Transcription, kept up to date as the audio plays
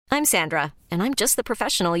I'm Sandra, and I'm just the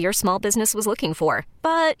professional your small business was looking for.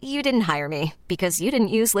 But you didn't hire me because you didn't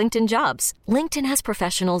use LinkedIn Jobs. LinkedIn has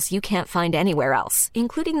professionals you can't find anywhere else,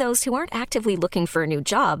 including those who aren't actively looking for a new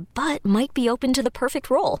job, but might be open to the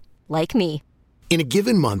perfect role, like me. In a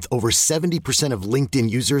given month, over 70% of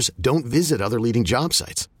LinkedIn users don't visit other leading job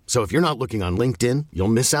sites. So if you're not looking on LinkedIn, you'll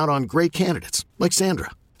miss out on great candidates like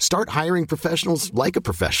Sandra. Start hiring professionals like a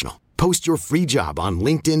professional. Post your free job on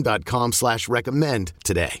linkedin.com/recommend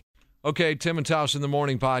today. Okay, Tim and Tausch in the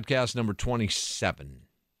Morning podcast number 27.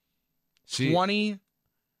 See, 20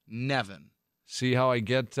 Nevin. See how I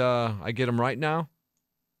get them right now?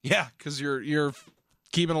 Yeah, because you're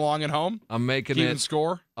keeping along at home. I'm making keeping it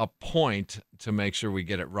score. A point to make sure we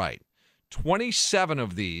get it right. 27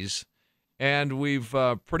 of these, and we've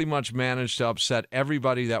pretty much managed to upset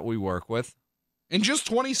everybody that we work with. In just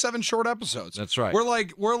 27 short episodes. That's right. We're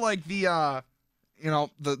like the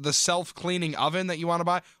the self-cleaning oven that you want to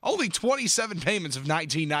buy. Only 27 payments of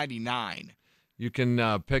 $19.99. You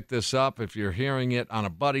can pick this up if you're hearing it on a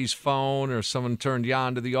buddy's phone or someone turned you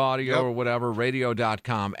on to the audio or whatever.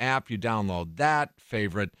 Radio.com app. You download that.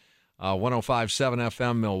 Favorite 105.7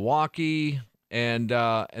 FM Milwaukee. And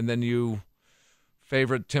then you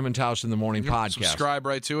favorite Tim and Tausch in the Morning podcast. Subscribe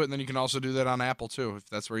right to it, and then you can also do that on Apple, too, if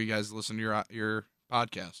that's where you guys listen to your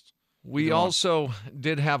podcast. We also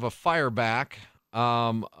did have a fire back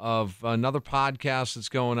of another podcast that's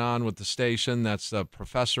going on with the station. That's the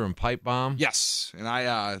Professor and Pipe Bomb. Yes, and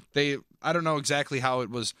I don't know exactly how it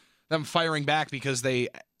was them firing back because they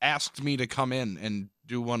asked me to come in and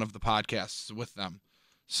do one of the podcasts with them.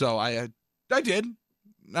 So I did.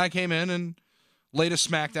 I came in and laid a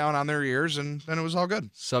smackdown on their ears, and then it was all good.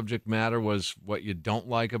 Subject matter was what you don't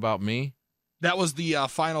like about me. That was the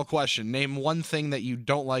final question. Name one thing that you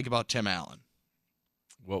don't like about Tim Allen.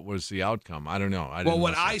 What was the outcome? I don't know.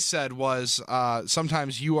 I said was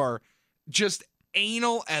sometimes you are just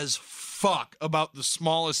anal as fuck about the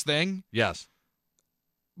smallest thing. Yes.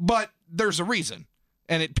 But there's a reason.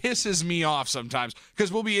 And it pisses me off sometimes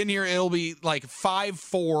because we'll be in here, it'll be like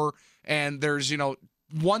 5-4, and there's,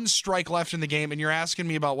 one strike left in the game, and you're asking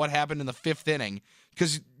me about what happened in the fifth inning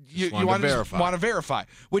because you want to verify,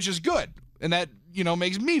 which is good. And that,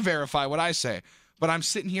 makes me verify what I say. But I'm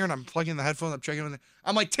sitting here and I'm plugging in the headphones, I'm checking in.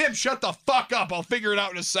 I'm like, Tim, shut the fuck up. I'll figure it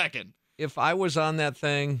out in a second. If I was on that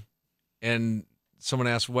thing and someone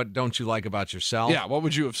asked, what don't you like about yourself? Yeah, what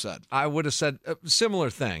would you have said? I would have said a similar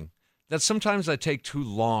thing, that sometimes I take too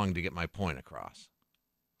long to get my point across.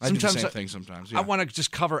 I do the same thing sometimes. Yeah. I want to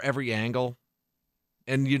just cover every angle.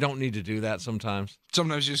 And you don't need to do that sometimes.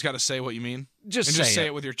 Sometimes you just got to say what you mean. Just say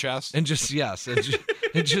it with your chest. And just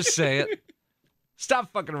say it.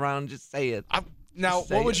 Stop fucking around. Just say it.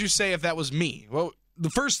 What would you say if that was me? Well, the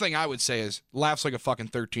first thing I would say is laughs like a fucking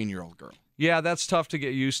 13-year-old girl. Yeah, that's tough to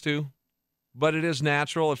get used to. But it is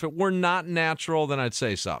natural. If it were not natural, then I'd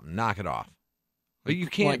say something. Knock it off. But you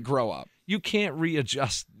can't grow up. You can't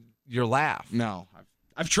readjust your laugh. No.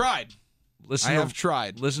 I've tried. I have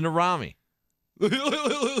tried. Listen to Rami.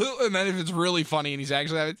 And then if it's really funny and he's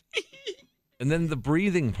actually having and then the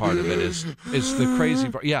breathing part of it is the crazy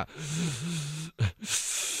part. Yeah.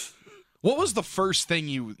 What was the first thing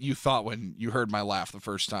you thought when you heard my laugh the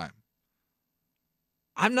first time?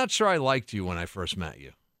 I'm not sure I liked you when I first met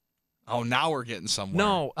you. Oh, now we're getting somewhere.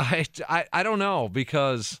 No, I don't know,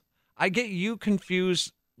 because I get you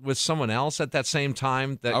confused with someone else at that same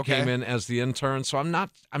time that came in as the intern, so I'm not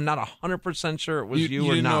 100% sure it was you or not.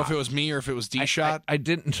 You didn't know if it was me or if it was D-Shot? I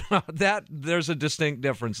didn't know that. There's a distinct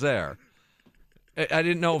difference there. I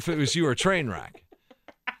didn't know if it was you or Trainwreck.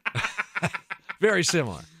 Very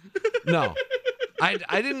similar. No, I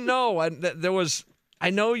didn't know. I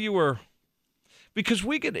know you were, because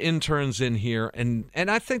we get interns in here, and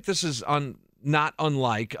I think this is not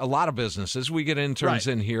unlike a lot of businesses. We get interns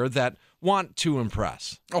in here that want to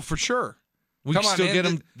impress. Oh, for sure. We still get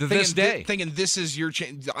them to this day. Thinking this is your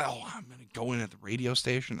chance. Oh, I'm going to go in at the radio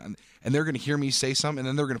station, and they're going to hear me say something, and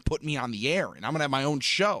then they're going to put me on the air, and I'm going to have my own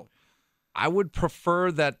show. I would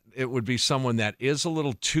prefer that it would be someone that is a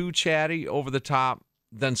little too chatty, over the top,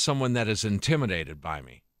 than someone that is intimidated by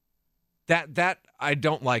me. That I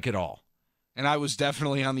don't like at all. And I was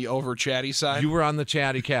definitely on the over chatty side. You were on the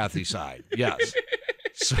chatty Cathy side, yes.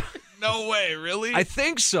 So, no way, really? I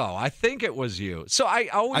think so. I think it was you. So I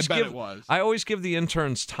bet it was. I always give the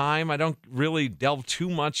interns time. I don't really delve too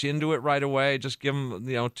much into it right away. Just give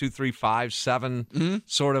them 2, 3, 5, 7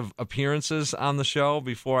 sort of appearances on the show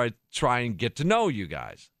before I try and get to know you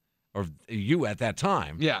guys, or you at that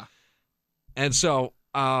time. Yeah. And so,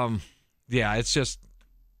 it's just.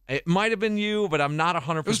 It might have been you, but I'm not 100%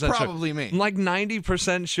 sure. It was probably me. I'm like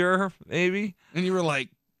 90% sure, maybe. And you were like,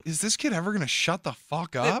 is this kid ever going to shut the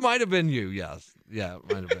fuck up? It might have been you, yes. Yeah,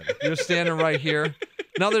 it might have been. You're standing right here.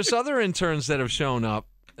 Now, there's other interns that have shown up.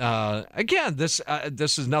 Again, this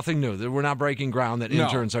is nothing new. We're not breaking ground that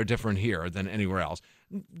interns are different here than anywhere else.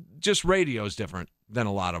 Just radio is different than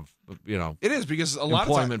a lot of, it is, because a lot of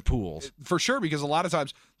employment pools. For sure, because a lot of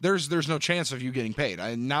times there's no chance of you getting paid.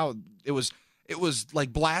 Now it was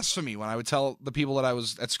like blasphemy when I would tell the people that I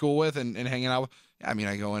was at school with and hanging out with. I mean,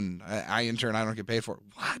 I go and I intern, I don't get paid for it.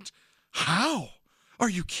 What? How? Are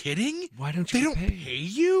you kidding? Why don't you They don't pay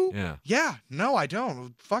you? Yeah. Yeah, no, I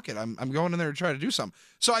don't. Fuck it. I'm going in there to try to do something.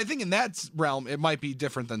 So I think in that realm, it might be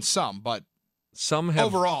different than some, but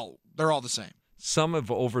overall, they're all the same. Some have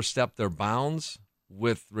overstepped their bounds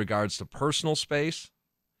with regards to personal space.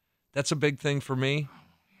 That's a big thing for me.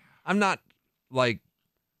 I'm not like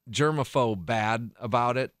germaphobe bad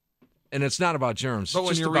about it, and it's not about germs. But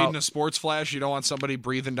when you're reading a sports flash, you don't want somebody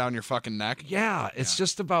breathing down your fucking neck? Yeah, it's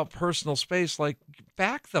just about personal space. Like,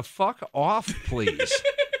 back the fuck off, please.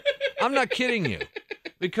 I'm not kidding you.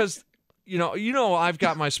 Because, I've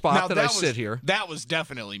got my spot that I sit here. That was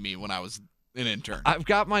definitely me when I was an intern. I've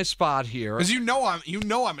got my spot here. Because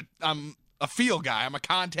I'm a feel guy. I'm a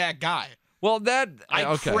contact guy. Well,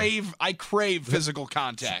 I crave physical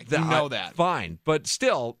contact. You know that. Fine. But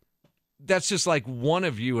still, that's just like one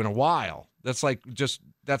of you in a while. That's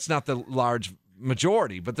that's not the large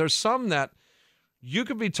majority. But there's some that you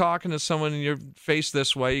could be talking to someone and you're faced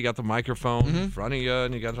this way. You got the microphone in front of you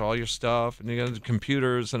and you got all your stuff and you got the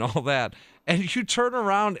computers and all that. And you turn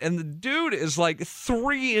around and the dude is like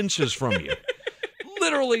 3 inches from you.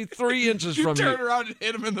 Literally 3 inches from you. You turn around and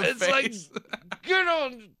hit him in the face. Like,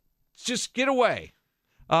 just get away.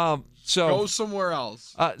 So go somewhere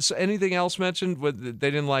else. So anything else mentioned?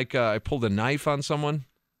 They didn't like I pulled a knife on someone?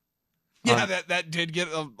 Yeah, that did get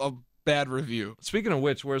a bad review. Speaking of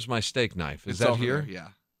which, where's my steak knife? Is that here? There, yeah.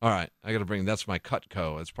 All right, I got to bring. That's my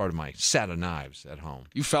Cutco. It's part of my set of knives at home.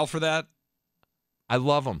 You fell for that? I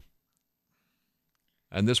love them.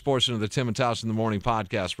 And this portion of the Tim and Tausch in the Morning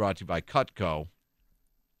podcast brought to you by Cutco.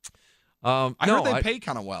 I heard they pay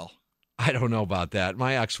kind of well. I don't know about that.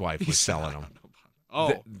 My ex-wife was selling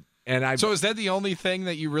them. So is that the only thing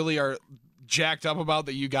that you really are jacked up about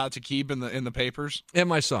that you got to keep in the papers? And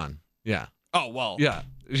my son. Yeah. Oh, well. Yeah.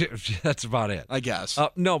 That's about it. I guess.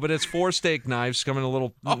 No, but it's 4 steak knives come in a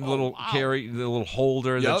little carry, the little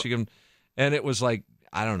holder that you can, and it was like,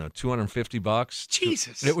 I don't know, $250.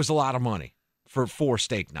 Jesus. It was a lot of money for 4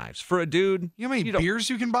 steak knives. For a dude. You know how many beers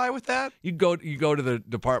you can buy with that? You go to the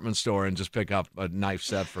department store and just pick up a knife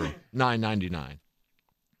set for $9.99.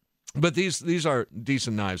 But these are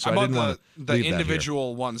decent knives. So I didn't want the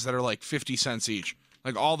individual ones that are like 50 cents each.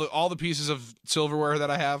 Like all the pieces of silverware that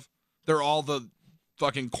I have, they're all the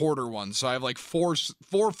fucking quarter ones. So I have like four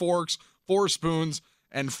forks, 4 spoons,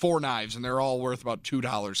 and 4 knives, and they're all worth about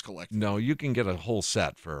 $2 collected. No, you can get a whole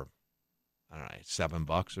set for, I don't know,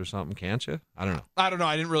 $7 or something, can't you? I don't know.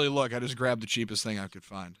 I didn't really look. I just grabbed the cheapest thing I could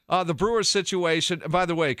find. The Brewers situation, by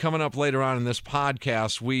the way, coming up later on in this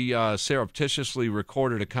podcast, we surreptitiously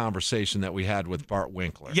recorded a conversation that we had with Bart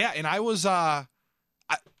Winkler. Yeah, and I was, I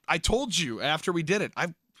told you after we did it, I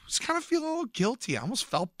was kind of feeling a little guilty. I almost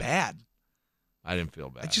felt bad. I didn't feel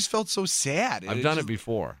bad. I just felt so sad. I've done it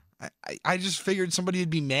before. I just figured somebody would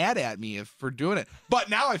be mad at me for doing it. But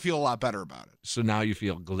now I feel a lot better about it. So now you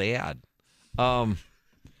feel glad. No,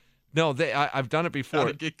 I've done it before.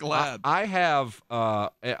 Gotta get glad. I have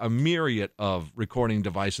a myriad of recording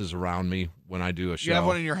devices around me when I do a show. You have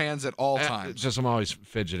one in your hands at all times. Just I'm always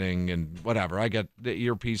fidgeting and whatever. I get the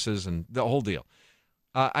earpieces and the whole deal.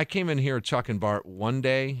 I came in here, Chuck and Bart, one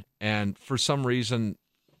day, and for some reason,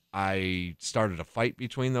 I started a fight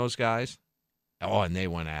between those guys. Oh, and they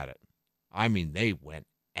went at it. I mean, they went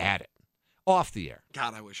at it. Off the air.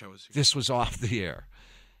 God, I wish I was here. This was off the air.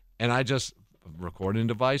 And I just, recording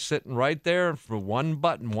device sitting right there for one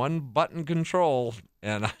button control.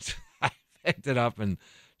 And I picked it up and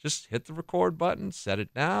just hit the record button, set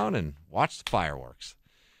it down, and watched the fireworks.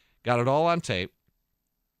 Got it all on tape.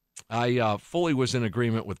 I fully was in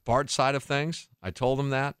agreement with Bart's side of things. I told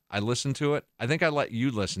him that. I listened to it. I think I let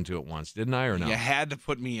you listen to it once, didn't I, or no? You had to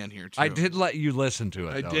put me in here, too. I did let you listen to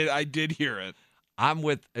it, I did hear it. I'm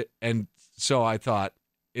with, and so I thought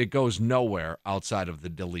it goes nowhere outside of the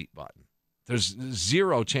delete button. There's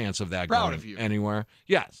zero chance of that going anywhere.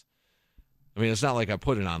 Yes. I mean, it's not like I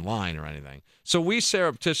put it online or anything. So we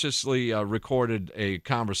surreptitiously recorded a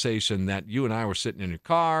conversation that you and I were sitting in your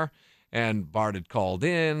car, and Bart had called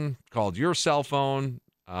your cell phone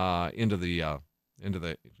into the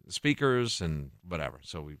speakers and whatever.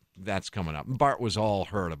 So that's coming up. Bart was all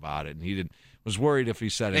hurt about it, and was worried if he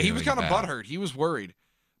said anything. He was kind of bad. butthurt. He was worried.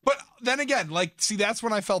 But then again, that's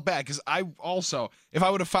when I felt bad because I also, if I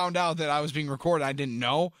would have found out that I was being recorded, I didn't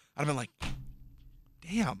know, I'd have been like,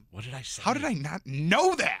 damn. What did I say? How did I not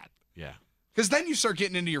know that? Yeah. Because then you start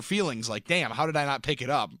getting into your feelings like, damn, how did I not pick it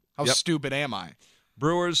up? How stupid am I?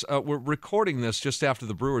 Brewers, we're recording this just after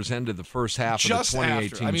the Brewers ended the first half of the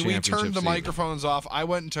 2018 after. I mean, we turned the season. microphones off. I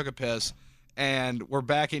went and took a piss, and we're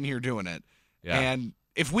back in here doing it. Yeah. And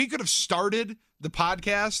if we could have started the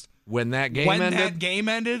podcast when that game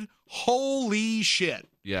ended, holy shit.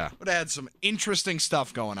 Yeah. Would have had some interesting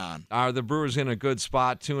stuff going on. Are the Brewers in a good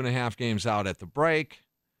spot? 2.5 games out at the break.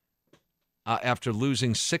 After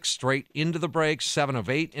losing 6 straight into the break, 7 of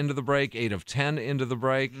 8 into the break, 8 of 10 into the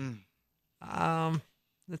break.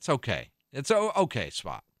 It's okay. It's an okay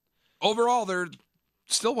spot. Overall, they're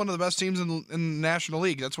still one of the best teams in the National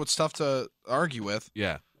League. That's what's tough to argue with.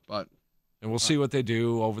 Yeah. And we'll see what they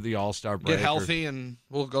do over the All-Star break. Get healthy, and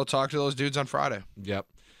we'll go talk to those dudes on Friday. Yep.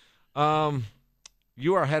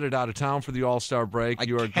 You are headed out of town for the All-Star break.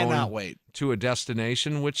 You are cannot wait to a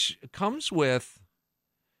destination which comes with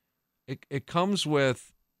it comes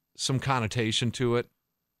with some connotation to it.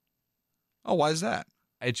 Oh, why is that?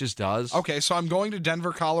 It just does. Okay, so I'm going to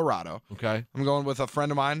Denver, Colorado. Okay. I'm going with a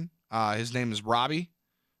friend of mine. His name is Robbie.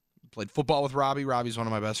 Played football with Robbie. Robbie's one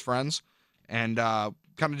of my best friends. And kind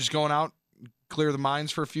of just going out, clear the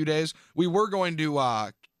minds for a few days. We were going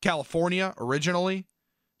to California originally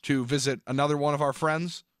to visit another one of our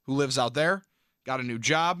friends who lives out there. Got a new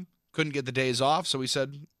job. Couldn't get the days off, so we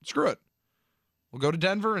said, screw it. We'll go to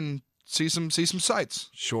Denver and see some sights.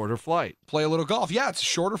 Shorter flight. Play a little golf. Yeah, it's a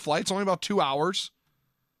shorter flight. It's only about 2 hours.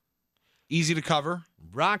 Easy to cover.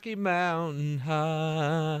 Rocky Mountain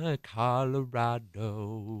High,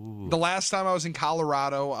 Colorado. The last time I was in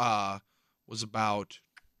Colorado was about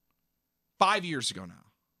 5 years ago now.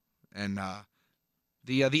 And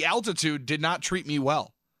the altitude did not treat me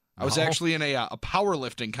well. I was actually in a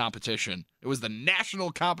powerlifting competition. It was the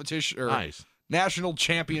national competition, nice. National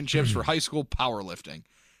championships for high school powerlifting.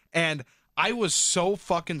 And I was so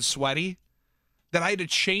fucking sweaty that I had to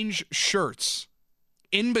change shirts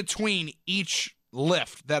in between each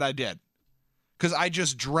lift that I did because I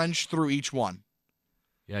just drenched through each one.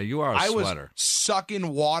 Yeah, you are a sweater. I was sucking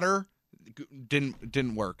water.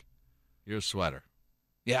 Didn't work. You're a sweater.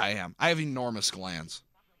 Yeah, I am. I have enormous glands.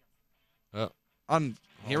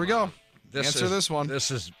 Here we go. Answer this one.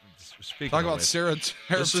 This is speaking. Talk about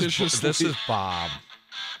surreptitious. This is Bob.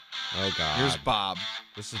 Oh God. Here's Bob.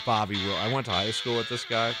 This is Bobby. I went to high school with this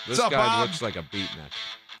guy. This What's up, guy Bob? looks like a beatnik.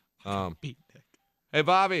 Beatnik. Hey,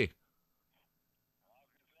 Bobby.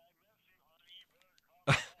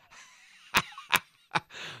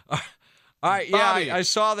 All right, Bobby. yeah, I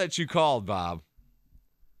saw that you called, Bob.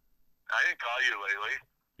 I didn't call you lately.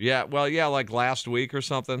 Yeah, well, yeah, like last week or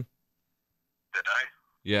something. Did I?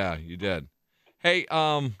 Yeah, you did. Hey,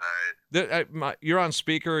 All right. you're on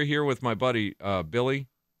speaker here with my buddy Billy.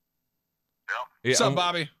 Yeah. What's up,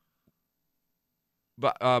 Bobby?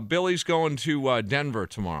 But Billy's going to Denver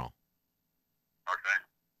tomorrow. Okay.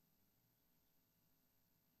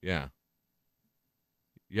 Yeah.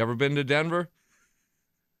 You ever been to Denver?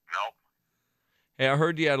 No. Hey, I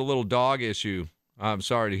heard you had a little dog issue. I'm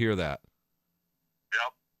sorry to hear that.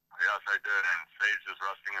 Yep. Yes, I did. And Sage is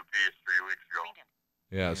resting in peace 3 weeks ago.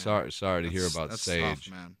 Yeah, sorry to hear about that's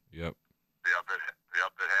Sage. tough, man. Yep. Yep,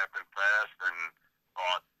 it happened fast, and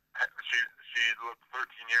she lived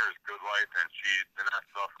 13 years, good life, and she did not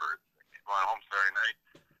suffer. She went home Saturday night.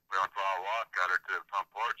 We went for a walk, got her to the front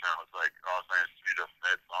porch, and I was like, all of a sudden she just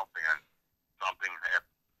said something, and something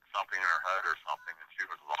in her head or something, and she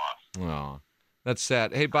was lost. Oh, that's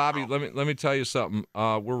sad. Hey, Bobby, let me tell you something.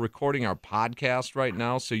 We're recording our podcast right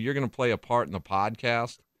now, so you're going to play a part in the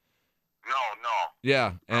podcast. No.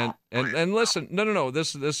 Yeah, and please, listen, no,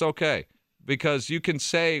 this is okay because you can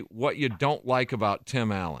say what you don't like about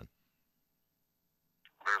Tim Allen.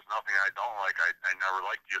 There's nothing I don't like. I never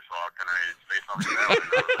liked you, so how can I say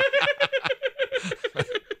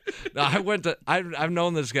something bad? I've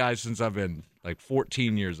known this guy since I've been like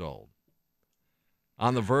 14 years old.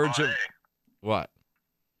 On the verge of what?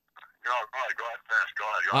 No, go ahead, finish. Go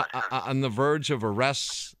ahead. On the verge of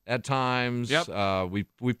arrests at times. Yep. We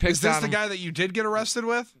picked. Is this on the him. guy that you did get arrested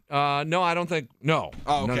with? No, I don't think. No.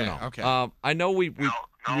 Oh, okay. No. Okay. I know we No.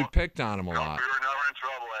 picked on him a No, lot. we were never in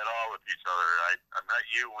trouble at all with each other. I met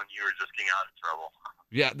you when you were just getting out of trouble.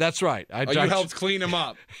 Yeah, that's right. You helped clean him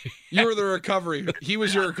up. You were the recovery. He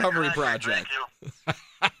was your recovery project. Thank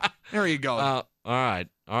you. There you go. All right,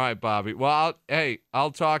 Bobby. Well,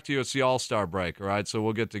 I'll talk to you. It's the All-Star break, all right? So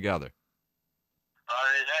we'll get together.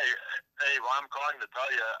 Hey, well, I'm calling to tell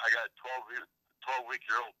you I got a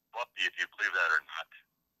 12-week-old puppy, if you believe that or not.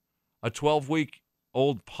 A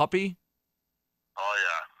 12-week-old puppy? Oh,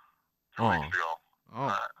 yeah. 2 weeks ago.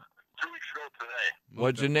 Oh. 2 weeks ago today.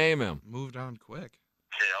 What'd you name him? Moved on quick.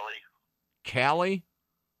 Callie?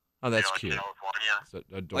 Oh, that's cute. California. That's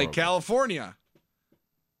adorable. Like California.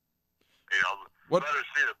 Let her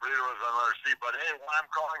see. The breeder was on let her see. But hey, what I'm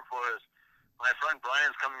calling for is my friend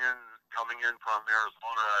Brian's coming in from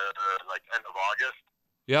Arizona like end of August.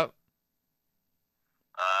 Yep.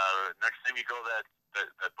 Next time you go to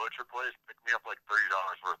that butcher place, pick me up like $30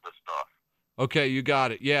 worth of stuff. Okay, you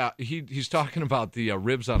got it. Yeah, he's talking about the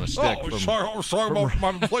ribs on a stick. Sorry about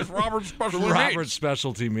my place, Robert's Specialty Robert's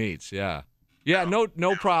Specialty Meats. Yeah, no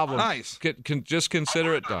problem. Nice. Just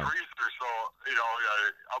consider it done. Freezer, so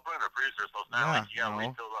I'll put it in the freezer, so it's not like you gotta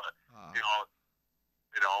wait till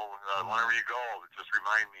whenever you go, just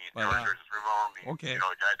remind me. Just remind me. Okay.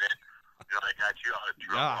 I got you on a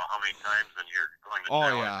truck how many times, and you're going to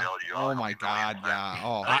tell you. Oh my God, yeah.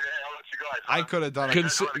 Oh, I'll let you go. I could have done it.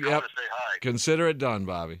 Say hi. Consider it done,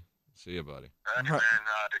 Bobby. See you, buddy. And get me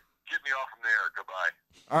off from there. Goodbye.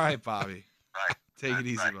 All right, Bobby. Bye. Take it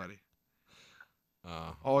easy, Bye. buddy.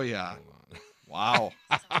 Oh yeah. Wow.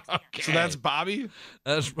 Okay. So that's Bobby?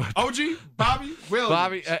 That's OG? Bobby? Williams.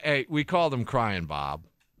 Bobby, hey, we called him Crying Bob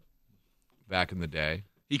back in the day.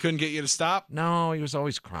 He couldn't get you to stop? No, he was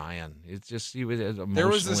always crying. It's just, he was emotionally... There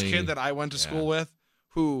was this kid that I went to school with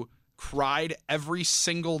who cried every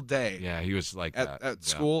single day. Yeah, he was like that. At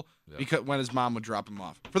school because when his mom would drop him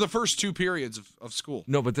off. For the first 2 periods of school.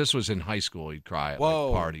 No, but this was in high school. He'd cry at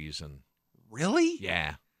like, parties and... Really?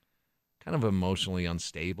 Yeah. Kind of emotionally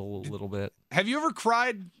unstable a little bit. Have you ever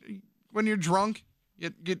cried when you're drunk?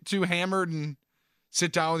 You get too hammered and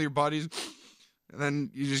sit down with your buddies, and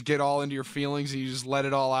then you just get all into your feelings and you just let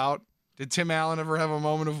it all out? Did Tim Allen ever have a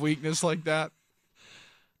moment of weakness like that?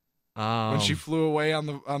 When she flew away on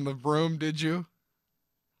the broom, did you?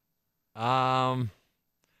 Not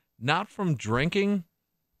from drinking.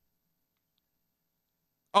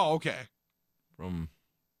 Oh, okay. From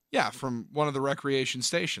one of the recreation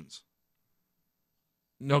stations.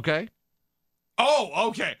 Okay. Oh,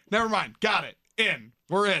 okay. Never mind. Got it.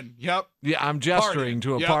 We're in. Yep. Yeah, I'm gesturing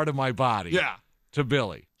to a part of my body. Yeah. To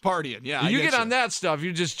Billy. Partying. Yeah. You get on that stuff,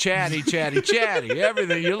 you're just chatty.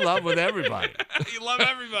 Everything you love with everybody. You love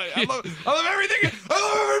everybody. I love everything. I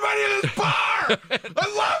love everybody in this bar.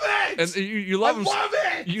 I love it. And you love them. Love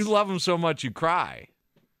it. You love them so much you cry.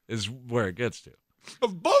 Is where it gets to. I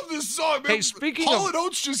love this song, man. Hey, speaking Hall of... &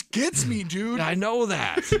 Oates just gets me, dude. I know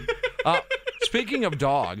that. Speaking of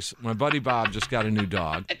dogs, my buddy Bob just got a new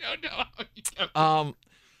dog. I don't know.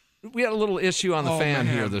 We had a little issue on the fan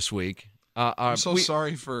here this week. I'm so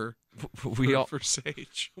sorry for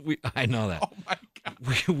Sage. I know that. Oh, my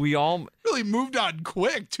God. We all... Really moved on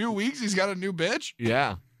quick. 2 weeks, he's got a new bitch?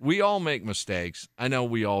 Yeah. We all make mistakes. I know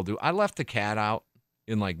we all do. I left the cat out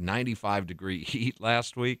in like 95-degree heat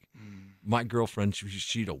last week. My girlfriend,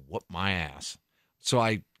 she'd have whooped my ass. So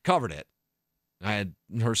I covered it. I had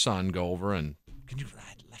her son go over and, I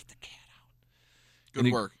left the cat out.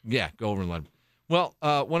 Good work. Yeah, go over and let him. Well,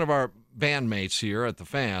 one of our bandmates here at the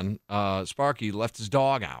fan, Sparky, left his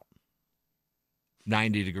dog out.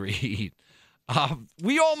 90-degree heat.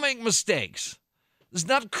 We all make mistakes. It's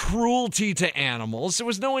not cruelty to animals. There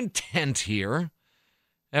was no intent here.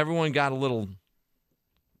 Everyone got a little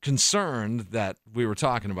concerned that we were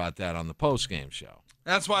talking about that on the post-game show.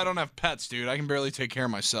 That's why I don't have pets, dude. I can barely take care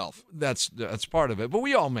of myself. That's part of it. But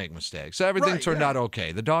we all make mistakes. Everything turned out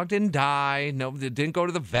okay. The dog didn't die. No, it didn't go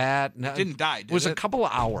to the vet. No, didn't die, did it? Was a couple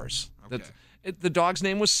of hours. Okay. The dog's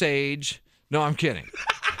name was Sage. No, I'm kidding.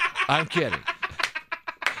 I'm kidding.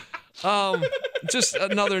 Just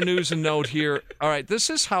another news and note here. All right, this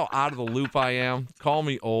is how out of the loop I am. Call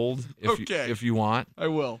me old if you want. I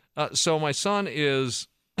will. So my son is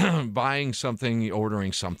buying something,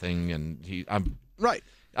 ordering something, and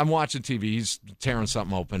I'm watching TV. He's tearing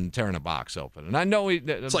something open, tearing a box open. And I know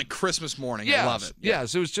it's like Christmas morning. Yes, I love it.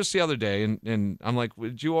 Yes, it was just the other day. And I'm like,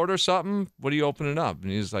 did you order something? What are you opening up? And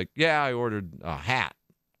he's like, yeah, I ordered a hat.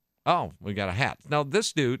 Oh, we got a hat. Now,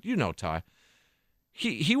 this dude, Ty,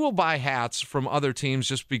 he will buy hats from other teams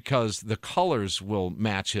just because the colors will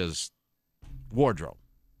match his wardrobe.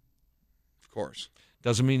 Of course.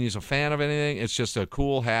 Doesn't mean he's a fan of anything. It's just a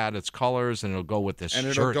cool hat. It's colors, and it'll go with this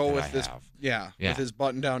shirt that I have. Yeah, with his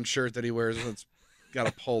button-down shirt that he wears that's got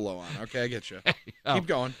a polo on. Okay, I get you. Keep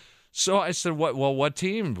going. So I said, what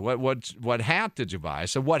team? What hat did you buy? I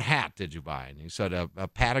said, what hat did you buy? And he said, a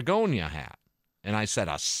Patagonia hat. And I said,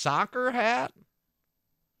 a soccer hat?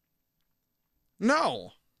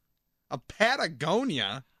 No. A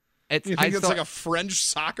Patagonia? You think it's like a French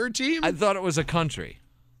soccer team? I thought it was a country.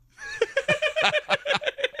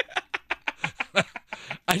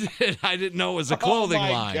 I didn't know it was a clothing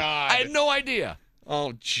line. God. I had no idea.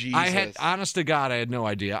 Oh, Jesus. Honest to God, I had no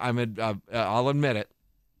idea. I'll admit it.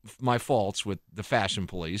 My faults with the fashion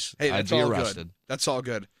police. Hey, I'd that's be all arrested. good. That's all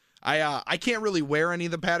good. I can't really wear any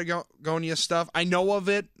of the Patagonia stuff. I know of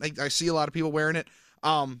it. I see a lot of people wearing it.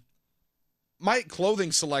 My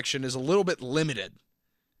clothing selection is a little bit limited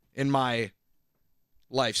in my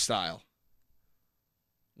lifestyle.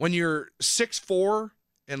 When you're 6'4"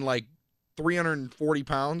 and like 340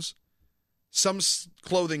 pounds, some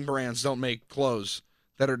clothing brands don't make clothes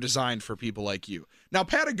that are designed for people like you. Now,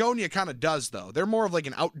 Patagonia kind of does, though. They're more of like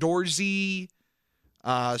an outdoorsy,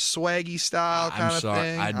 swaggy style kind of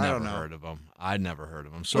thing. I'd never heard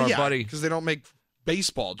of them. So, buddy, because they don't make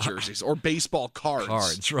baseball jerseys or baseball cards.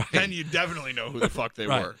 Cards, right? Then you definitely know who the fuck they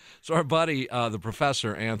were. So our buddy, the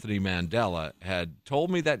professor Anthony Mandela, had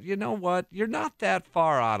told me that, you know what, you're not that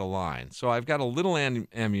far out of line. So I've got a little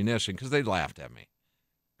ammunition because they laughed at me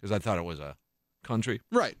because I thought it was a country.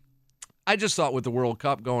 Right. I just thought with the World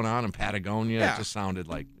Cup going on in Patagonia, it just sounded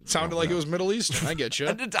like it was Middle Eastern. I get you.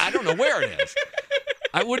 I don't know where it is.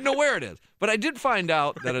 I wouldn't know where it is. But I did find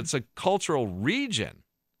out that it's a cultural region.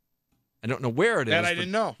 I don't know where it is. That I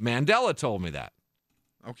didn't know. Mandela told me that.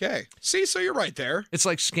 Okay. See, so you're right there. It's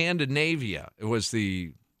like Scandinavia. It was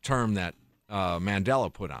the term that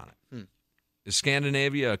Mandela put on it. Is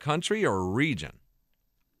Scandinavia a country or a region?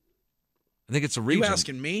 I think it's a region. You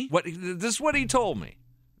asking me? This is what he told me.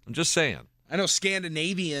 I'm just saying. I know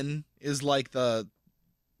Scandinavian is like the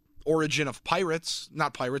origin of pirates,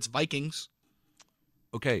 not pirates, Vikings.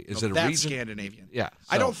 Okay, is it a that's region? Scandinavian. Yeah.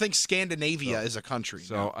 I don't think Scandinavia is a country.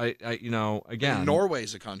 So no. Again,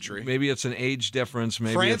 Norway's a country. Maybe it's an age difference.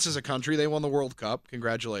 Maybe France is a country. They won the World Cup.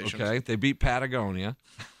 Congratulations. Okay, they beat Patagonia.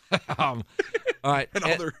 All right,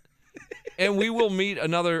 and we will meet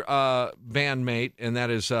another bandmate, and that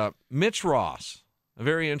is Mitch Ross, a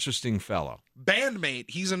very interesting fellow. Bandmate.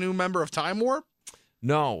 He's a new member of Time Warp?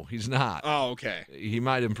 No, he's not. Oh, okay. He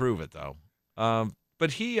might improve it though.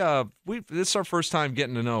 But this is our first time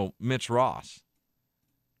getting to know Mitch Ross.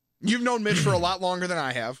 You've known Mitch for a lot longer than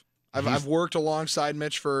I have. I've worked alongside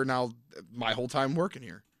Mitch for now my whole time working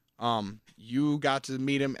here. You got to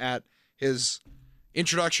meet him at his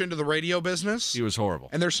introduction to the radio business. He was horrible.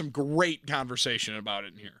 And there's some great conversation about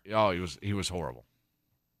it in here. Oh, he was horrible.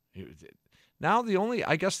 Now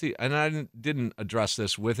and I didn't address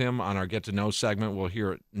this with him on our Get to Know segment. We'll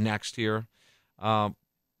hear it next here.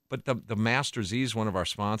 But the Masters is one of our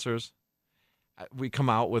sponsors. We come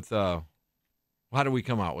out with how do we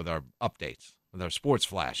come out with our updates, with our sports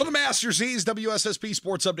flash? Well, the Masters E's WSSP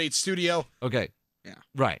Sports Update Studio. Okay. Yeah.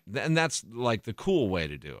 Right. And that's like the cool way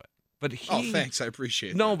to do it. But thanks. I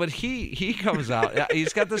appreciate that. No, but he comes out.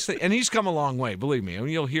 He's got this thing, and he's come a long way. Believe me. I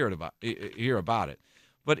mean, you'll hear about it.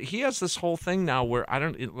 But he has this whole thing now where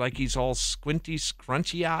he's all squinty,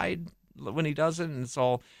 scrunchy eyed when he does it, and it's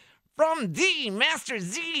all from the Master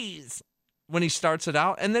Z's when he starts it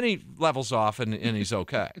out, and then he levels off and he's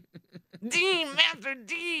okay. The Master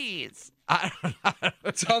D's.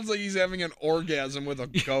 It sounds like he's having an orgasm with a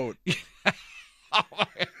goat.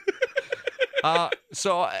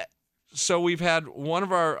 So we've had one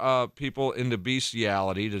of our people into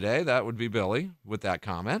bestiality today. That would be Billy with that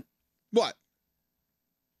comment. What?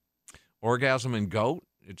 Orgasm and goat.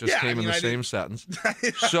 It just came in the same sentence.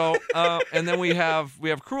 So, and then we have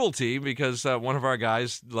cruelty because one of our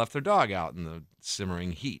guys left their dog out in the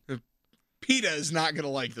simmering heat. PETA is not going to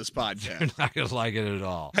like this podcast. They're not going to like it at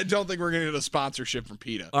all. I don't think we're going to get a sponsorship from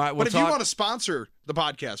PETA. All right, but if you want to sponsor the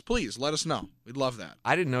podcast, please let us know. We'd love that.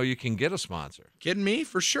 I didn't know you can get a sponsor. Kidding me?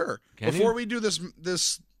 For sure. Before we do this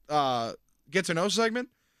Get to Know segment,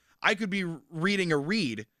 I could be reading a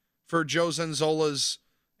read for Joe Zenzola's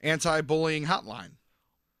anti-bullying hotline.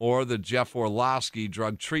 Or the Jeff Orlowski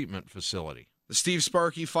drug treatment facility. The Steve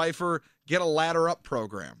Sparky Pfeiffer Get a Ladder Up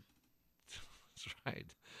program. That's right.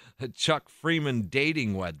 The Chuck Freeman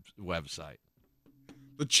dating website.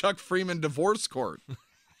 The Chuck Freeman divorce court.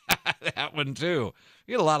 That one, too.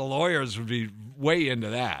 You get a lot of lawyers would be way into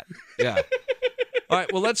that. Yeah. All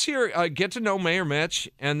right, well, let's hear Get to Know Mayor Mitch,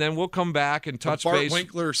 and then we'll come back and touch base. Bart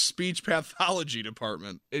Winkler Speech Pathology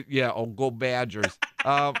Department. Go Badgers.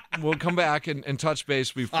 We'll come back and touch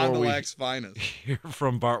base before we hear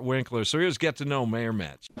from Bart Winkler. So here's Get to Know Mayor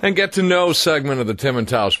Mitch. And Get to Know segment of the Tim and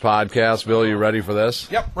Tausch podcast. Bill, you ready for this?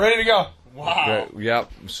 Yep, ready to go. Wow. Okay, yep,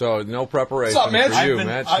 so no preparation. What's up, Mitch? For you,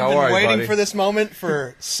 Mitch. How are you, waiting buddy? for this moment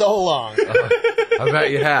for so long. I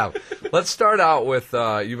bet you have. Let's start out with,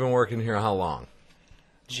 you've been working here how long?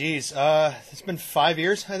 Geez, it's been 5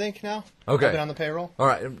 years, I think, now. Okay. I've been on the payroll. All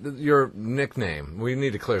right, your nickname. We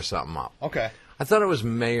need to clear something up. Okay. I thought it was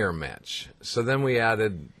Mayor Mitch. So then we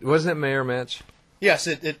added, wasn't it Mayor Mitch? Yes,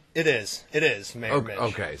 it is. It is Mayor Mitch.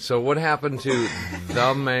 Okay, so what happened to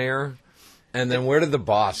the mayor? And then where did the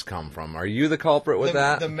boss come from? Are you the culprit with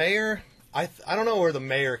that? The mayor, I don't know where the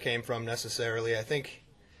mayor came from necessarily. I think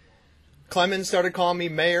Clemens started calling me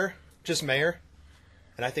Mayor, just Mayor.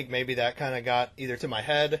 And I think maybe that kind of got either to my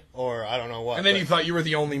head or I don't know what. And then you thought you were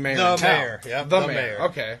the only mayor the in town. mayor, yeah, the mayor.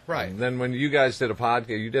 Okay, right. And then when you guys did a podcast,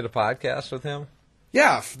 you did a podcast with him?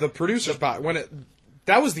 Yeah, the producer's pod.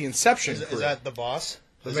 That was the inception. Is that the boss?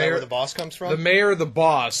 Is mayor, that where the boss comes from? The mayor, the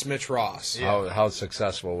boss, Mitch Ross. Yeah. How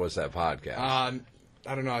successful was that podcast?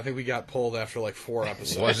 I don't know. I think we got pulled after like 4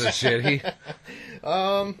 episodes. Was it shitty?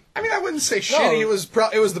 I mean, I wouldn't say shitty.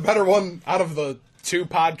 It was the better one out of the 2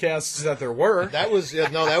 podcasts that there were. That was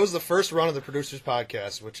the first run of the Producers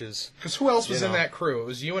Podcast, which is because who else was in that crew? It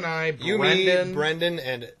was you and I, Brendan,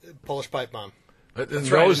 and Polish Pipe Bomb.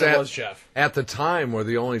 That's right. That was Jeff. At the time, were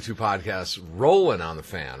the only 2 podcasts rolling on the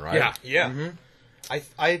Fan, right? Yeah. Mm-hmm.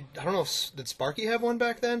 I don't know. Did Sparky have one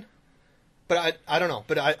back then? But I don't know.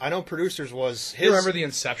 But I know Producers was his. You remember the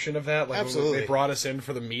inception of that? Like Absolutely. When they brought us in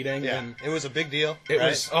for the meeting. Yeah, and it was a big deal. It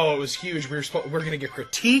was huge. We were going to get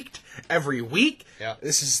critiqued every week. Yeah.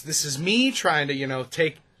 This is me trying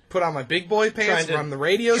to put on my big boy pants, run the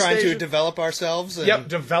radio trying station. to develop ourselves. And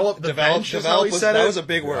develop the bench. That was a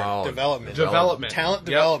big word. Oh, development. Talent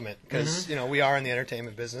development. Because we are in the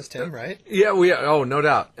entertainment business, Tim, right? Yeah, we are. Oh, no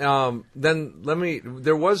doubt. Then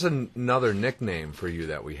there was another nickname for you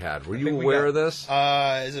that we had. Were you aware of this?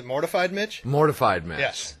 Is it Mortified Mitch? Mortified Mitch.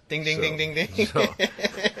 Yes. Ding, ding, ding, ding, ding. So,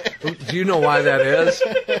 do you know why that is?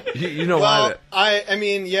 You know why that? I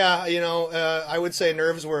mean, yeah, I would say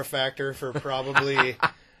nerves were a factor for probably,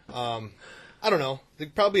 I don't know,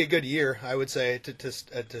 probably a good year, I would say,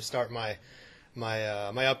 to start my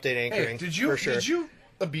update anchoring. Hey, for sure. Did you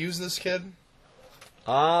abuse this kid?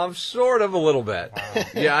 Sort of a little bit. Wow.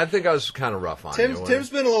 Yeah, I think I was kind of rough on you. Tim's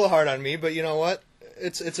been a little hard on me, but you know what?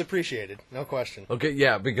 It's appreciated, no question. Okay,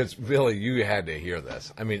 yeah, because Billy, you had to hear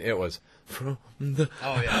this. I mean, it was from the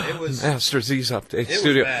it was Master Z's update it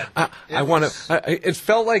studio. Was bad. It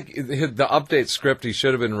felt like the update script he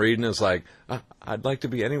should have been reading is like, I'd like to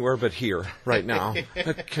be anywhere but here right now.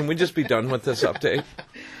 Can we just be done with this update?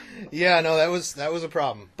 Yeah, no, that was a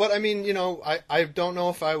problem. But I mean, I don't know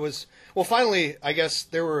if I was. Well, finally, I guess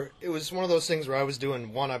it was one of those things where I was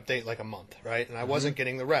doing one update like a month, right? And I wasn't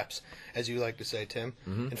getting the reps, as you like to say, Tim.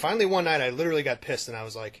 Mm-hmm. And finally one night I literally got pissed and I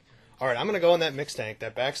was like, all right, I'm going to go in that mix tank,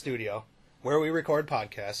 that back studio, where we record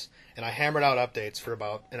podcasts, and I hammered out updates for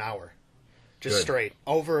about an hour. Just straight,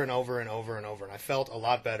 over and over and over and over. And I felt a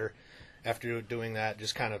lot better after doing that,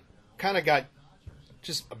 just kind of got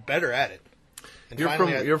just better at it. And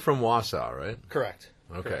you're from Wausau, right? Correct.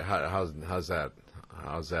 Okay, how's that?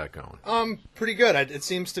 How's that going? Pretty good. It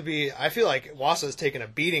seems to be. I feel like Wausau's taken a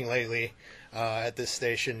beating lately at this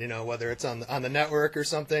station. Whether it's on the network or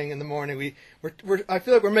something in the morning. I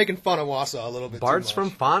feel like we're making fun of Wausau a little bit. Bart's too much.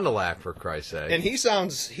 from Fond du Lac, for Christ's sake. And his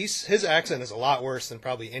accent is a lot worse than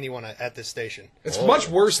probably anyone at this station. It's much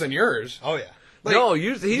worse than yours. Oh yeah. No,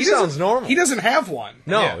 he sounds normal. He doesn't have one.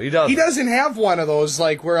 No, he doesn't. He doesn't have one of those,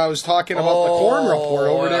 like where I was talking about the corn report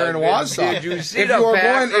over there in Wausau. Did you see if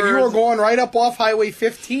you were going right up off Highway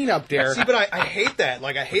 15 up there. See, but I hate that.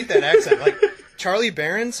 Like, I hate that accent. Like, Charlie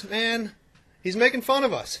Barron's, man, he's making fun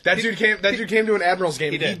of us. That dude came to an Admirals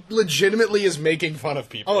game. He legitimately is making fun of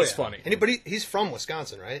people. Oh, it's funny. He's from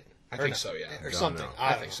Wisconsin, right? I think so, yeah. Or something.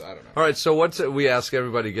 I think so. I don't know. All right, so we ask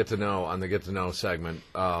everybody to get to know on the Get to Know segment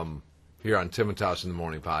here on Tim and Tosh in the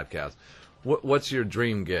Morning podcast. What's your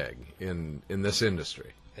dream gig in this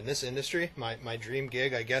industry? In this industry, my dream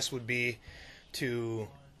gig, I guess, would be to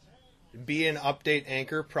be an update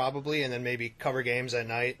anchor, probably, and then maybe cover games at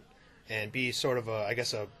night and be sort of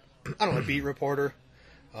a beat reporter.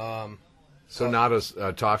 So not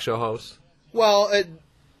a talk show host? Well,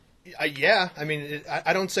 yeah. I mean,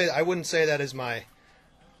 I wouldn't say that is my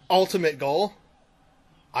ultimate goal.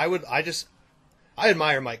 I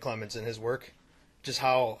admire Mike Clemens and his work, just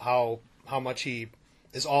how much he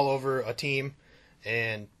is all over a team,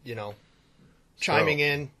 and chiming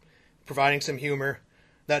in, providing some humor,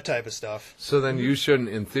 that type of stuff. So then you shouldn't,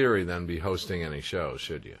 in theory, then be hosting any shows,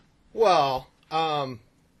 should you? Well, I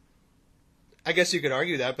guess you could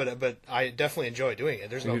argue that, but I definitely enjoy doing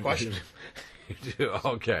it. There's no question. You do?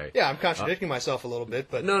 Okay. Yeah, I'm contradicting myself a little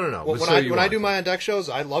bit, but no. When I do my on deck shows,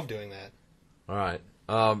 I love doing that. All right.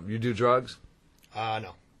 You do drugs?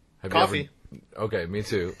 No. Coffee. Okay, me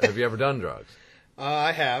too. Have you ever done drugs?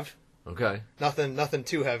 I have. Okay. Nothing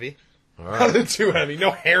too heavy. All right. Nothing too heavy.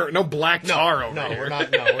 No hair. No black tar over here. We're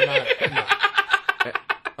not. No, we're not.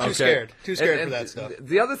 No. Too scared for that stuff.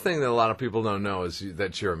 The other thing that a lot of people don't know is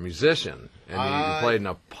that you're a musician and you played in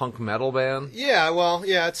a punk metal band. Yeah, well,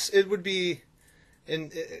 yeah, it would be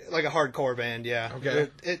like a hardcore band. Yeah. Okay.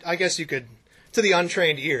 I guess you could. To the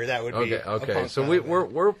untrained ear, that would be okay. So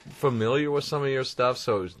we're familiar with some of your stuff.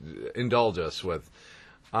 So indulge us with.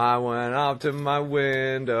 I went up to my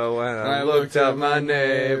window and I looked at my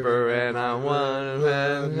neighbor and I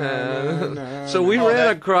wanted. So we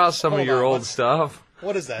ran across some of your old stuff.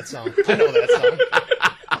 What is that song? I know that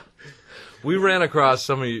song. We ran across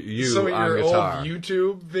some of some of your guitar. old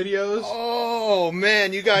YouTube videos. Oh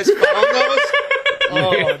man, you guys found those?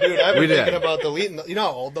 Oh, dude, I've been thinking about deleting. You know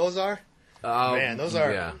how old those are? Man, those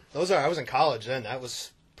are. I was in college then. That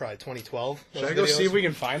was probably 2012. Should I go see if we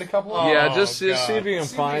can find a couple? Yeah, just see if you can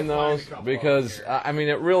find those because I mean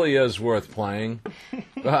it really is worth playing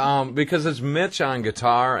because it's Mitch on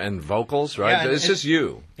guitar and vocals, right? Yeah, it's just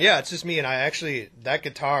you. Yeah, it's just me, and that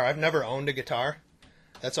guitar. I've never owned a guitar.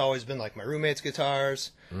 That's always been like my roommate's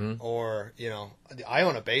guitars, or I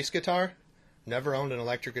own a bass guitar. Never owned an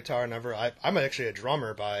electric guitar. I'm actually a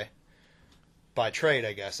drummer by trade,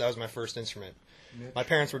 I guess. That was my first instrument. My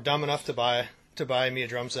parents were dumb enough to buy me a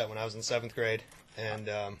drum set when I was in 7th grade, and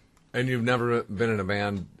you've never been in a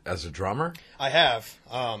band as a drummer? I have.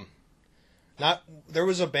 There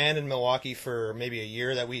was a band in Milwaukee for maybe a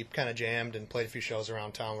year that we kind of jammed and played a few shows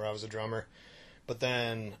around town where I was a drummer, but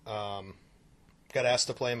then got asked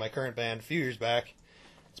to play in my current band a few years back.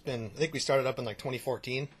 I think we started up in like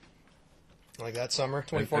 2014. Like that summer,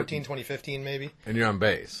 2014, 2015 maybe. And you're on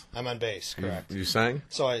bass? I'm on bass, correct. You sang?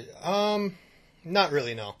 So not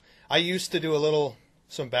really, no. I used to do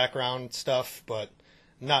some background stuff, but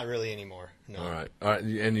not really anymore, no. All right.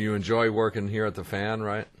 And you enjoy working here at the Fan,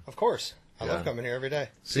 right? Of course. I love coming here every day.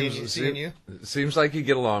 Seeing you. Seems like you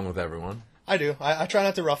get along with everyone. I do. I try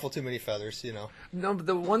not to ruffle too many feathers, No, but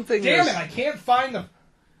the one thing Damn it, I can't find the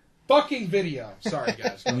fucking video. Sorry,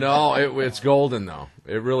 guys. No, it's golden, though.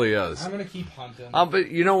 It really is. I'm going to keep hunting. But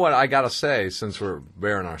you know what I got to say, since we're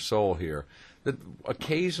bearing our soul here, that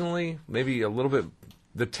occasionally, maybe a little bit,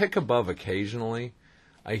 the tick above occasionally,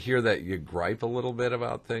 I hear that you gripe a little bit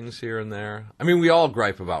about things here and there. I mean, we all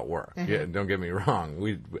gripe about work. Mm-hmm. Yeah, don't get me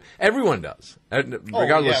wrong. Everyone does,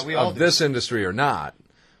 regardless of this industry or not.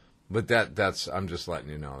 But that's I'm just letting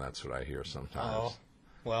you know that's what I hear sometimes. Oh,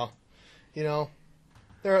 well,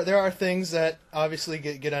 There are things that obviously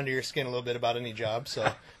get under your skin a little bit about any job. So,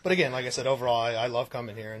 but again, like I said, overall, I love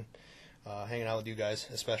coming here and hanging out with you guys,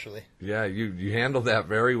 especially. Yeah, you handled that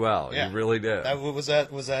very well. Yeah. You really did. Was that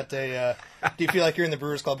a? Do you feel like you're in the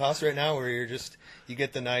Brewers Clubhouse right now, where you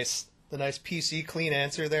get the nice PC clean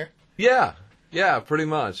answer there? Yeah, pretty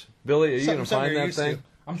much. Billy, are you gonna find that thing?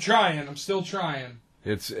 I'm trying. I'm still trying.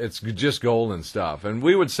 It's just golden stuff, and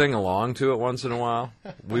we would sing along to it once in a while.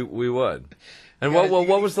 we would. And what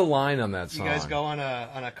was the line on that song? You guys go on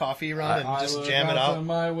a coffee run and just jam it out? I look out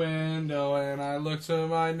my window and I look to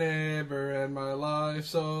my neighbor and my life's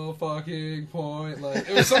so fucking pointless.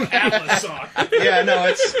 It was some Atlas song. Yeah,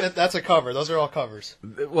 no, that's a cover. Those are all covers.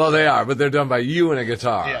 Well, they are, but they're done by you and a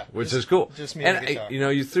guitar, which is cool. Just me and a guitar.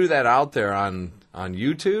 You threw that out there on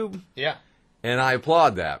YouTube. Yeah. And I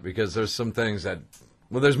applaud that because there's some things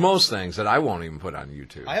there's most things that I won't even put on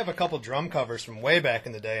YouTube. I have a couple drum covers from way back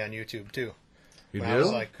in the day on YouTube too. You do? I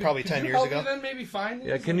was like probably 10 years ago. Then maybe find it?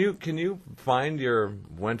 Yeah, can you find your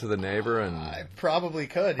Went to the Neighbor and I probably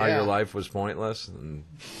could. How Your Life Was Pointless and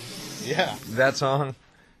that song?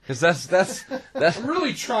 Because that's I'm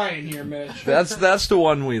really trying here, Mitch. That's the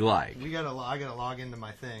one we like. I gotta log into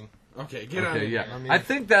my thing. Okay, get on it. Yeah, I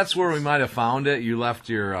think that's where we might have found it. You left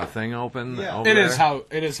your thing open. Yeah, over it there.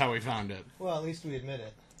 is how we found it. Well, at least we admit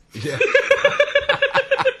it. Yeah.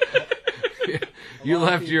 You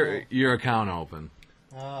left your account open.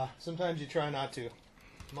 Sometimes you try not to.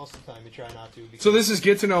 Most of the time you try not to. So this is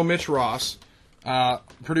Get to Know Mitch Ross,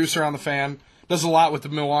 producer on the Fan. Does a lot with the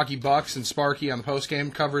Milwaukee Bucks and Sparky on the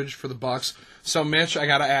postgame coverage for the Bucks. So Mitch, I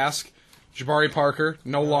gotta ask, Jabari Parker,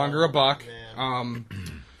 no longer a Buck.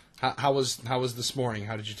 How was this morning?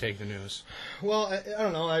 How did you take the news? Well, I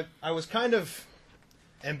don't know. I was kind of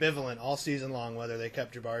ambivalent all season long whether they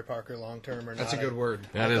kept Jabari Parker long term or not. That's a good word.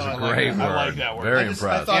 That is a great word. I like that word. Very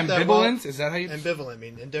impressive. Ambivalent? Is that how you? Ambivalent. I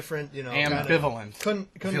mean, indifferent. Ambivalent. Couldn't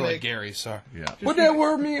I feel make, like Gary. Sorry. Yeah. What that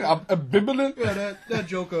word mean? Ambivalent? Yeah, that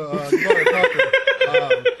joke. Jabari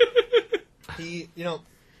Parker. He,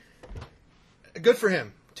 good for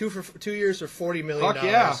him. 2 years for $40 million. Fuck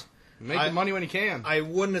yeah. Make the money when he can. I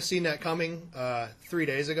wouldn't have seen that coming 3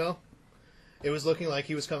 days ago. It was looking like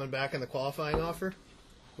he was coming back in the qualifying offer,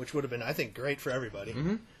 which would have been, I think, great for everybody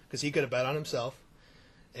because he could have bet on himself.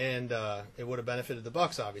 and it would have benefited the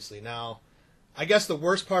Bucks, obviously. Now, I guess the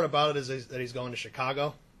worst part about it is that he's going to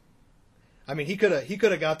Chicago. I mean, he could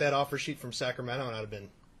have got that offer sheet from Sacramento, and I'd have been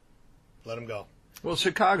let him go. Well,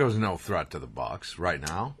 Chicago's no threat to the Bucks right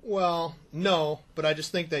now. Well, no, but I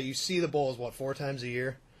just think that you see the Bulls 4 times a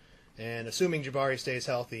year, and assuming Jabari stays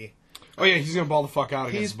healthy, oh yeah, he's gonna ball the fuck out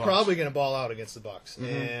against the Bucks. He's probably gonna ball out against the Bucks. Mm-hmm.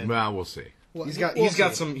 And well, we'll see. He's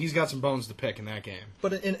got some bones to pick in that game.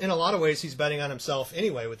 But in a lot of ways, he's betting on himself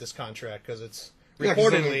anyway with this contract because it's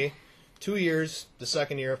reportedly 2 years. The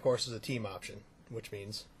second year, of course, is a team option, which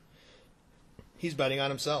means he's betting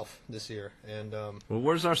on himself this year. And well,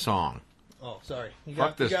 where's our song? Oh, sorry.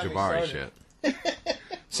 Fuck this Jabari shit.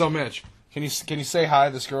 So, Mitch, can you say hi?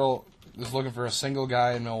 This girl is looking for a single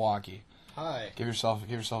guy in Milwaukee. Hi. Give yourself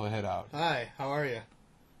a hit out. Hi. How are you?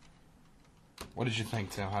 What did you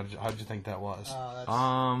think, Tim? How did you think that was?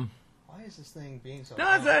 Why is this thing being so? No,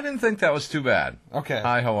 I didn't think that was too bad. Okay.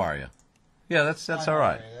 Hi, how are you? Yeah, that's all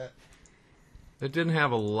right. That, It didn't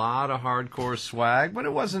have a lot of hardcore swag, but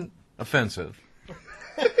it wasn't offensive.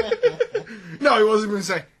 No, he wasn't going to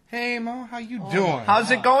say, "Hey, Mo, how you doing?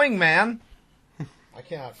 How's it going, man? I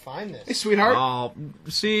cannot find this. Hey, sweetheart." Oh,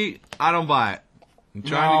 see, I don't buy it. I'm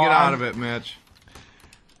trying to get out of it, Mitch.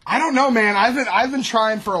 I don't know, man. I've been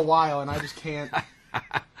trying for a while, and I just can't.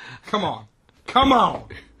 Come on.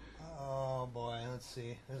 Oh boy, let's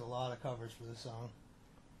see. There's a lot of covers for this song.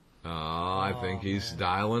 Oh, I think he's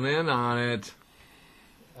dialing in on it.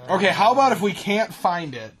 Okay, how about if we can't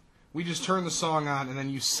find it, we just turn the song on and then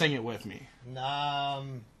you sing it with me?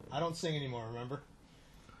 I don't sing anymore. Remember?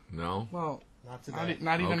 No. Well, Not today.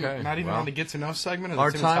 not even well, on the Get to Know segment of Our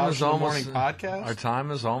the Tim's time House is Show almost Morning Podcast. Our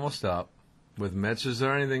time is almost up. With Mitch, is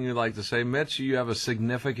there anything you'd like to say? Mitch, you have a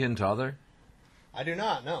significant other? I do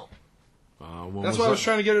not. No. That's why I was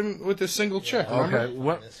trying to get him with this single chick. Remember?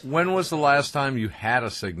 Okay. When was the last time you had a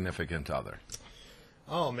significant other?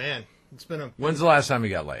 Oh man, it's been When's the last time you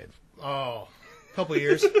got laid? a couple of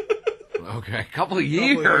years. Okay, a couple of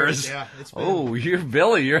years. Yeah, it's been. Oh, you're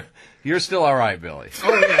Billy. You're still all right, Billy.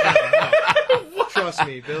 Oh yeah. No. Trust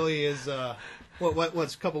me, Billy is.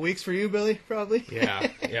 What's a couple weeks for you, Billy? Probably. Yeah,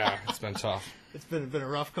 it's been tough. It's been a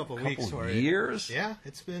rough couple of weeks for you. Years? Yeah,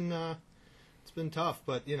 it's been tough,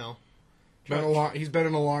 but you know. He's been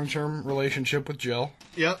in a long-term relationship with Jill.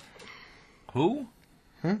 Yep. Who?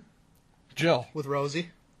 Jill. With Rosie.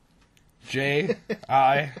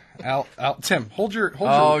 J-I-L. Tim, hold your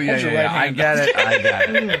Oh, right hand. I get it.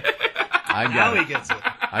 Now he gets it.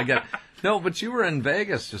 I get it. No, but you were in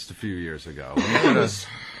Vegas just a few years ago. You could have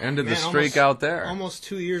ended the streak out there. Almost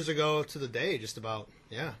 2 years ago to the day, just about.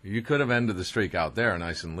 Yeah. You could have ended the streak out there,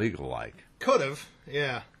 nice and legal-like. Could have.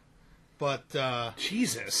 Yeah. But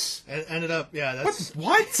Jesus. it ended up. Yeah. That's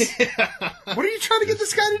What? What are you trying to get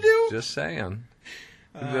this guy to do? Just saying.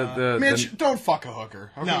 Mitch, don't fuck a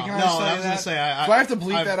hooker. Okay, No, can no. I I was gonna say. Do I have to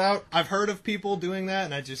bleep that out? I've heard of people doing that,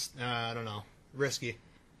 and I just I don't know. Risky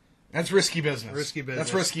That's risky business. Risky business.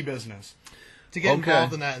 That's risky business. to get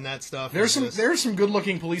involved in that stuff. There's some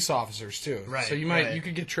good-looking police officers too. Right, So you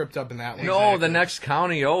could get tripped up in that one. No, Exactly. the next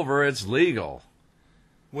county over, it's legal.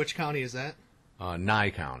 Which county is that? Nye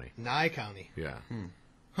County. Nye County. Yeah.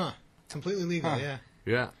 Huh. Completely legal. Yeah.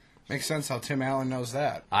 Yeah. Makes sense how Tim Allen knows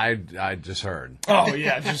that. I just heard. Oh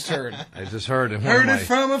yeah, just heard. I just heard it. Heard it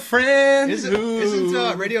from a friend.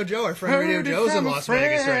 Isn't Radio Joe, our friend Radio Joe's in Las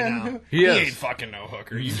Vegas right now? He is. ain't fucking no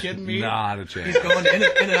hooker. Are you kidding me? Not a chance. He's going to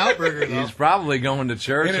In-N-Out Burger though, He's probably going to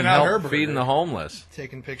church and In-N-Out help Burger. feeding the homeless.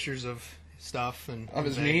 taking pictures of stuff and Of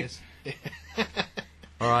his Vegas.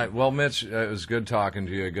 All right. Well, Mitch, it was good talking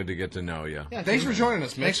to you. Good to get to know you. Yeah, Thanks for joining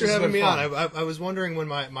us, Mitch. Thanks for This has having been me fun. on. I was wondering when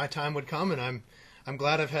my time would come, and I'm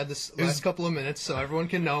glad I've had this last couple of minutes so everyone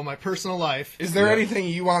can know my personal life. Is there anything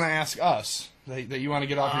you want to ask us that you want to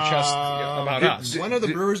get off your chest about us? When are the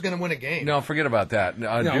Brewers going to win a game? No, forget about that.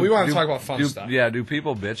 we want to talk about fun stuff. Yeah, do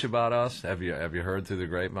people bitch about us? Have you heard through the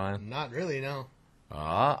grapevine? Not really, no.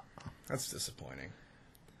 That's disappointing.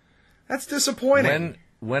 That's disappointing.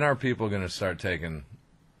 When are people going to start taking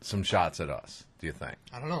some shots at us, do you think?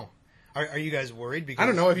 I don't know. Are you guys worried? Because I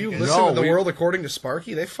don't know. If you guys- listen to The we- World According to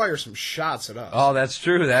Sparky, they fire some shots at us. Oh, that's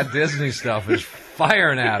true. That Disney stuff is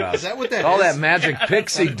firing at us. Is that what that All is? that magic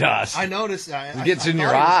pixie dust. I noticed. It gets in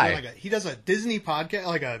your eye. He does a Disney podcast,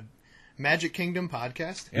 like a Magic Kingdom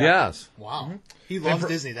podcast. Yes. Wow. He loves bro-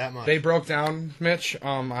 Disney that much. They broke down, Mitch,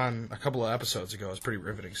 on a couple of episodes ago. It's pretty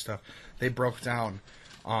riveting stuff. They broke down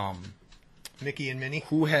Mickey and Minnie.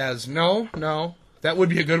 who has no. That would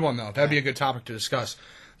be a good one though. That'd be a good topic to discuss.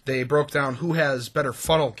 They broke down who has better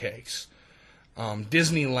funnel cakes,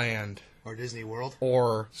 Disneyland Or Disney World. State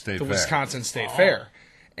or the Fair. Wisconsin State Fair.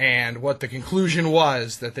 And what the conclusion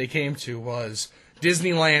was that they came to was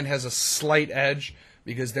Disneyland has a slight edge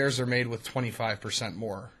because theirs are made with 25%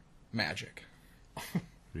 more magic.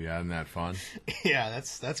 Yeah, isn't that fun? Yeah,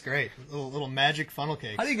 that's great. Little magic funnel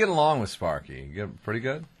cakes. How do you get along with Sparky? You get pretty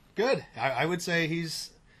good? Good. I would say he's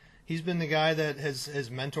been the guy that has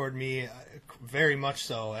mentored me very much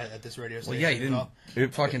so at this radio station. Well, yeah, he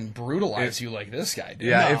didn't fucking brutalize you like this guy did.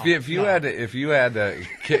 Yeah, no, if you had to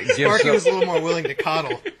give Sparky was a little more willing to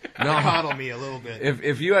coddle me a little bit.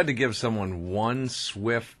 If you had to give someone one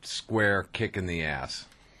swift, square kick in the ass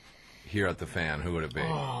here at the Fan, who would it be?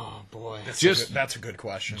 Oh boy, that's a good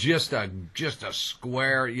question. Just a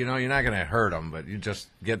square. You know, you're not going to hurt them, but you just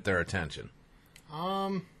get their attention.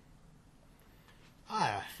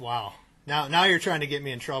 Wow. Now you're trying to get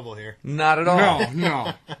me in trouble here. Not at all.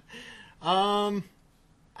 No.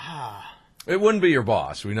 It wouldn't be your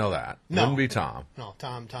boss. We know that. It No. wouldn't be Tom. No,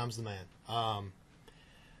 Tom's the man.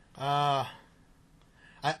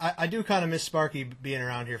 I do kind of miss Sparky being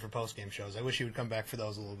around here for post-game shows. I wish he would come back for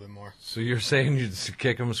those a little bit more. So you're saying you'd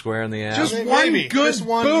kick him square in the ass? Just one good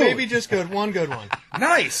boot. Maybe just one good one.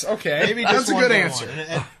 Nice. Okay. Maybe just that's a one good answer.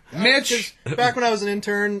 Mitch, back when I was an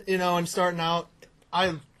intern, and starting out,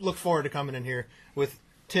 I look forward to coming in here with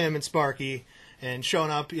Tim and Sparky and showing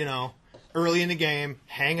up, early in the game,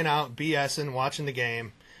 hanging out, BSing, watching the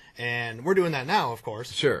game. And we're doing that now, of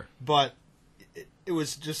course. Sure. But it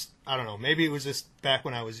was just, I don't know, maybe it was just back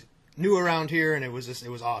when I was new around here, and it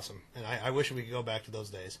was awesome. And I wish we could go back to those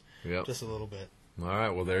days. Yep. Just a little bit. All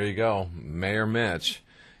right, well, there you go. Mayor Mitch.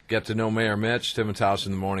 Get to know Mayor Mitch, Tim and Tausch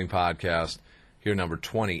in the Morning podcast, here number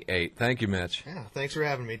 28. Thank you, Mitch. Yeah, thanks for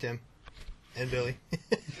having me, Tim. And Billy.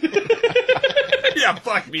 Yeah,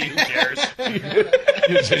 fuck me, who cares?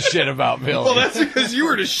 You just shit about Billy. Well, that's because you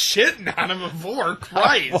were just shitting on him before.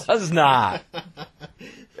 Christ. I was not.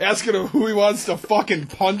 Asking him who he wants to fucking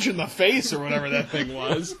punch in the face or whatever that thing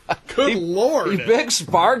was. Good Lord. He picked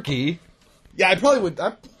Sparky. Yeah, I probably would.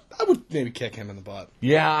 I would maybe kick him in the butt.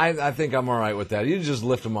 Yeah, I think I'm all right with that. You just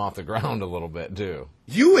lift him off the ground a little bit, too.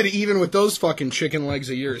 You would, even with those fucking chicken legs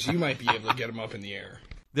of yours, you might be able to get him up in the air.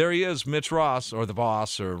 There he is, Mitch Ross, or the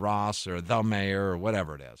boss, or Ross, or the mayor, or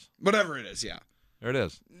whatever it is. Whatever it is, yeah. There it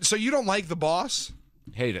is. So you don't like the boss?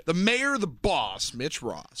 Hate it. The mayor, the boss, Mitch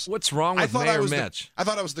Ross. What's wrong with Mayor Mitch? I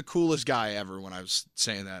thought I was the coolest guy ever when I was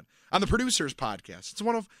saying that. On the Producers podcast. It's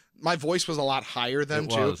my voice was a lot higher then,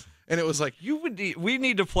 too. And it was like... We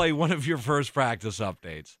need to play one of your first practice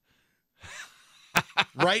updates.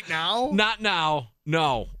 Right now? Not now,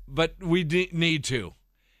 no. But we need to.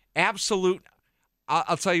 Absolute...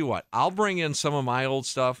 I'll tell you what. I'll bring in some of my old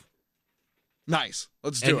stuff. Nice.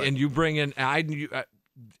 Let's do it. And you bring in...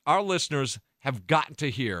 our listeners have got to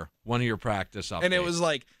hear one of your practice updates. And it was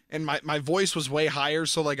like... And my voice was way higher,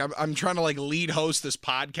 so like I'm trying to like lead host this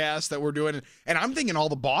podcast that we're doing, and I'm thinking all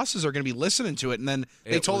the bosses are going to be listening to it, and then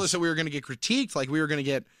they told us that we were going to get critiqued, like we were going to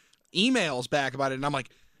get emails back about it, and I'm like,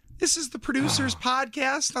 this is the Producers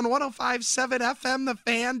podcast on 105.7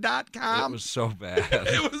 FMthefan.com. It was so bad.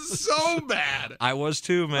 It was so bad. I was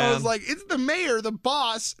too, man. I was like, it's the mayor, the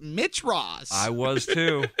boss, Mitch Ross. I was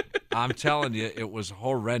too. I'm telling you, it was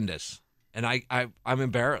horrendous, and I'm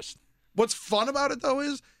embarrassed. What's fun about it though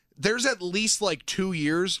is there's at least like 2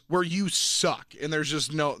 years where you suck, and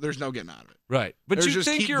there's no getting out of it. Right, but There's you just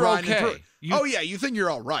think keep you're grinding okay. through it. Oh yeah, you think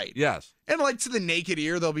you're all right. Yes. And like to the naked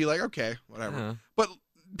ear, they'll be like, okay, whatever. Yeah. But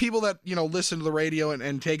people that listen to the radio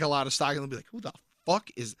and take a lot of stock, and they'll be like, who the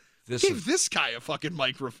fuck is this? Gave this guy a fucking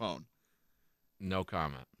microphone? No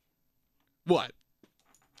comment. What?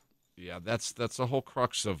 Yeah, that's the whole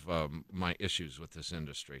crux of my issues with this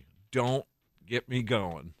industry. Don't get me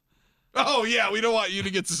going. Oh, yeah, we don't want you to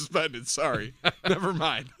get suspended. Sorry. Never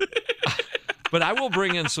mind. But I will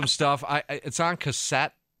bring in some stuff. It's on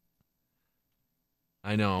cassette.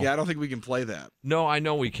 I know. Yeah, I don't think we can play that. No, I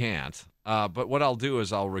know we can't. But what I'll do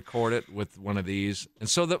is I'll record it with one of these. And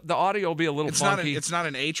so the audio will be a little funky. It's not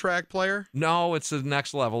an 8-track player? No, it's the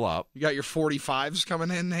next level up. You got your 45s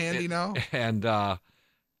coming in handy now?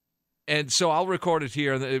 And so I'll record it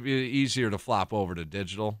here, and it'd be easier to flop over to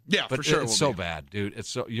digital. Yeah, but for sure. It's so bad, dude. It's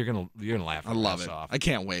so you're gonna laugh. I love it. Off. I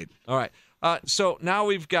can't wait. All right. So now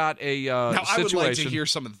we've got a now situation. I would like to hear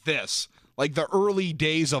some of this, like the early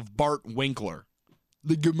days of Bart Winkler.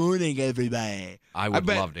 The good morning, everybody. I would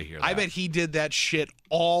love to hear that. I bet he did that shit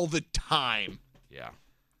all the time. Yeah.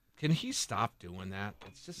 Can he stop doing that?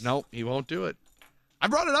 It's just nope, he won't do it. I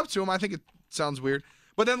brought it up to him. I think it sounds weird,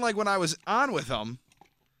 but then like when I was on with him.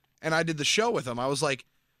 And I did the show with him. I was like,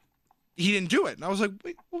 he didn't do it. And I was like,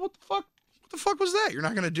 wait, well, what the fuck? What the fuck was that? You're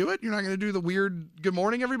not going to do it? You're not going to do the weird good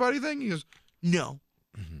morning, everybody thing? He goes, no,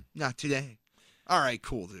 not today. All right,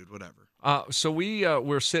 cool, dude. Whatever. So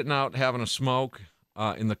we're sitting out having a smoke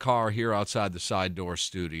in the car here outside the side door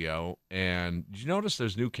studio, and did you notice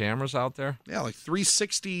there's new cameras out there? Yeah, like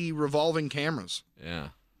 360 revolving cameras. Yeah.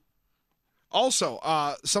 Also,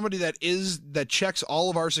 somebody that checks all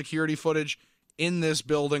of our security footage in this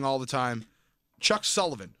building all the time, Chuck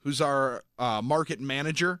Sullivan, who's our market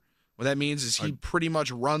manager. What that means is he pretty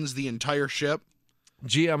much runs the entire ship.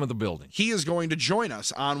 GM of the building. He is going to join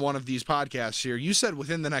us on one of these podcasts here. You said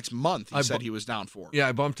within the next month he said he was down for. Yeah,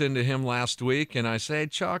 I bumped into him last week, and I said, hey,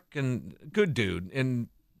 Chuck, and good dude. And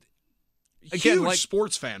again, huge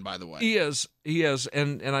sports fan, by the way. He is.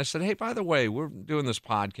 And I said, hey, by the way, we're doing this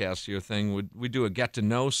podcast here thing. Would we do a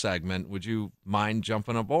get-to-know segment? Would you mind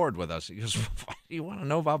jumping aboard with us? He goes, what do you want to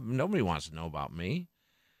know about? Nobody wants to know about me.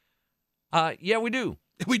 Yeah, we do.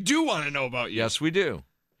 We do want to know about you. Yes, we do.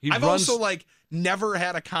 I've also, never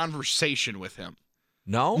had a conversation with him.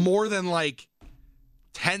 No? More than,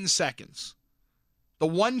 10 seconds. The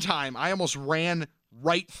one time I almost ran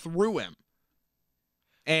right through him.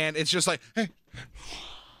 And it's just like, hey,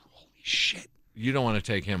 holy shit. You don't want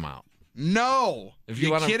to take him out. No. If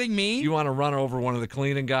you kidding me? You want to run over one of the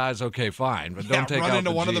cleaning guys? Okay, fine. But don't take out run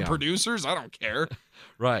into one GM. of the producers? I don't care.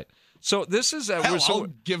 Right. So this is... I'll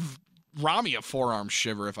give Rami a forearm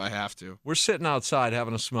shiver if I have to. We're sitting outside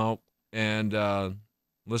having a smoke and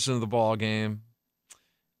listening to the ball game.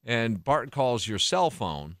 And Bart calls your cell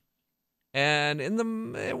phone. And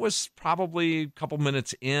it was probably a couple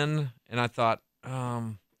minutes in, and I thought...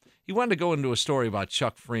 he wanted to go into a story about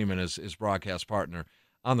Chuck Freeman, his broadcast partner,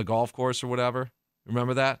 on the golf course or whatever.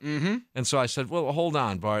 Remember that? Mm-hmm. And so I said, well, hold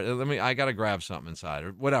on, Bart. I got to grab something inside,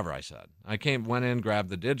 or whatever I said. I went in, grabbed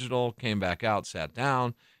the digital, came back out, sat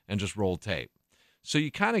down, and just rolled tape. So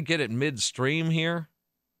you kind of get it midstream here.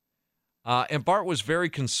 And Bart was very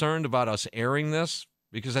concerned about us airing this,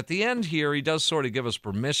 because at the end here, he does sort of give us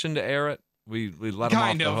permission to air it. We let him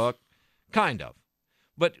off the hook. Kind of.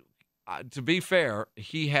 But... to be fair,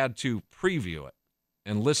 he had to preview it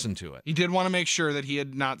and listen to it. He did want to make sure that he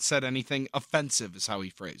had not said anything offensive, is how he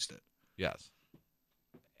phrased it. Yes.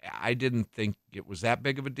 I didn't think it was that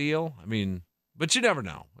big of a deal. I mean, but you never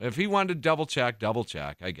know. If he wanted to double check.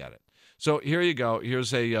 I get it. So here you go.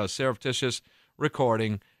 Here's a surreptitious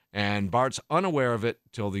recording, and Bart's unaware of it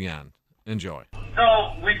till the end. Enjoy.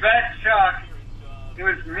 So we bet Chuck. It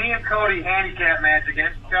was me and Cody handicap match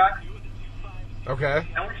against Chuck. Okay.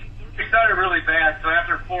 And we started really bad, so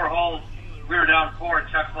after 4 holes, we were down 4, and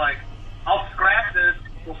Chuck's like, I'll scrap this,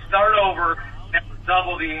 we'll start over, and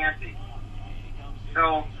double the ante.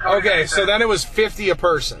 So so then it was 50 a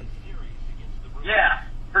person. Yeah,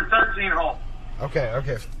 for 13 holes.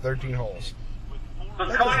 Okay, 13 holes. So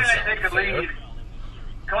Cody and I take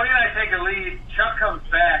a lead. Chuck comes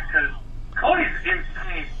back, because Cody's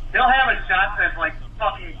insane. He'll have a shot that's like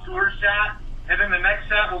fucking tour shot, and then the next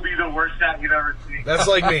shot will be the worst shot you've ever seen. That's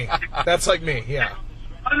like me. Yeah.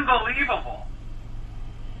 Unbelievable.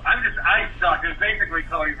 I suck. It's basically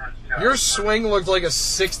Cody versus Chuck. Your swing looked like a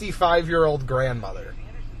 65-year-old grandmother.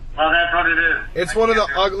 Well, that's what it is. It's one of the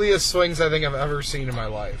ugliest swings I think I've ever seen in my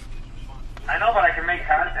life. I know, but I can make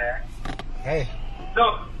contact. Hey.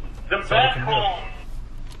 So, the best hole,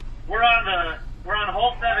 we're on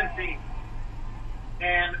hole 17,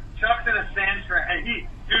 and Chuck's in a sand trap, and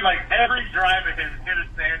every drive of his hit a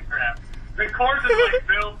sand trap. The course is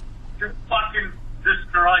built to fucking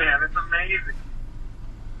destroy him. It's amazing.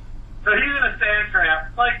 So he's in a sand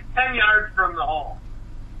trap, 10 yards from the hole.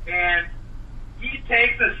 And he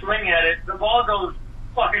takes a swing at it. The ball goes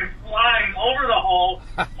fucking flying over the hole,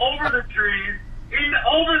 over the trees,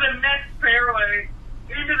 over the next fairway,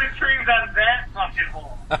 into the trees on that fucking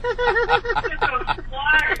hole. It goes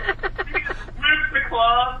flying. He just whips the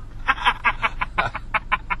club.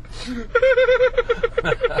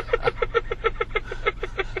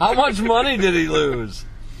 How much money did he lose?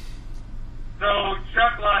 So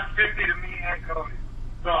Chuck lost 50 to me and Cody.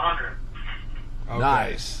 So 100. Okay.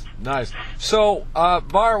 Nice. So,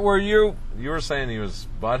 Bart, you were saying he was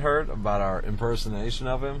butthurt about our impersonation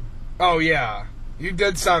of him? Oh, yeah. You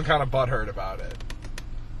did sound kind of butthurt about it.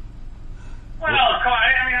 Well, I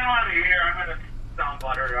mean, I'm on the air. I'm going to sound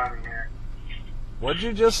butthurt on the air. What'd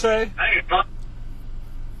you just say? I think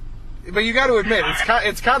it's But you got to admit,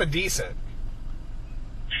 it's kind of decent.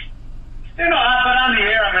 but on the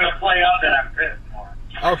air, I'm going to play up that I'm pissed more.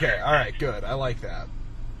 Okay, all right, good. I like that.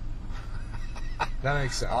 That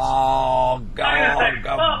makes sense. Oh, God,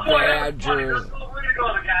 Badgers. Way to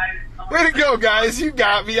go, guys. Way to go, guys. You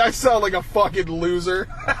got me. I sound like a fucking loser.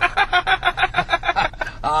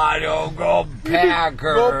 I don't go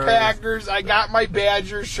Packers. Go Packers. I got my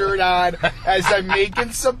Badger shirt on as I'm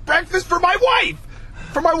making some breakfast for my wife.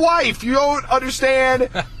 For my wife. You don't understand,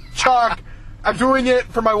 Chuck. I'm doing it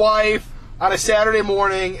for my wife on a Saturday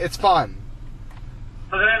morning. It's fun.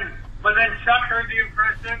 But then Chuck heard the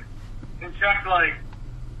impression, and Chuck's like,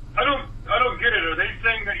 I don't get it. Are they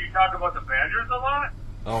saying that you talk about the Badgers a lot?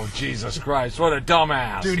 Oh, Jesus Christ. What a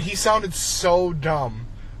dumbass. Dude, he sounded so dumb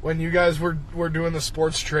when you guys were doing the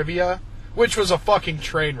sports trivia, which was a fucking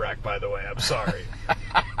train wreck, by the way. I'm sorry.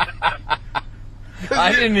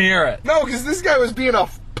 I didn't hear it. No, because this guy was being a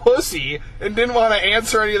pussy and didn't want to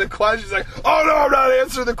answer any of the questions. Like, oh no, I'm not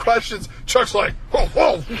answering the questions. Chuck's like,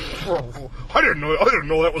 oh, I didn't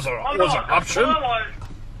know that was an option.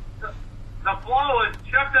 The flaw was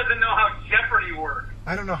Chuck doesn't know how Jeopardy works.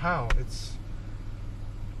 I don't know how.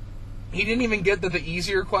 He didn't even get that the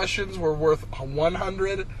easier questions were worth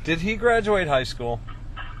 100. Did he graduate high school?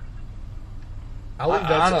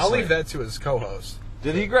 I'll leave that to his co-host.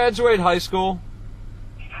 Did he graduate high school?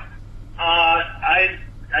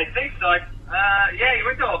 I think so. Yeah, he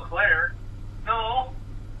went to Eau Claire. No,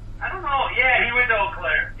 I don't know. Yeah, he went to Eau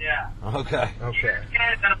Claire. Yeah. Okay.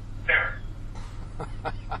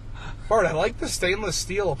 Bart, I like the stainless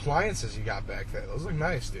steel appliances you got back there. Those look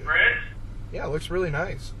nice, dude. Rich? Yeah, it looks really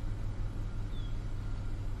nice.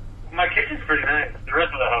 My kitchen's pretty nice. The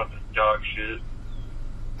rest of the house is dog shit.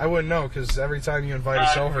 I wouldn't know, because every time you invite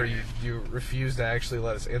us over, you refuse to actually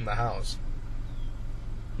let us in the house.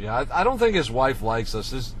 Yeah, I don't think his wife likes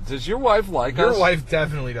us. Does your wife like us? Your wife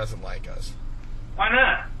definitely doesn't like us. Why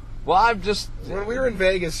not? Well, I'm just... When we were in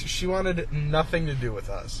Vegas, she wanted nothing to do with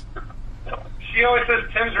us. She always says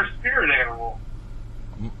Tim's her spirit animal.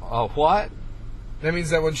 What? That means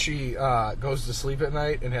that when she goes to sleep at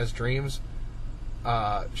night and has dreams,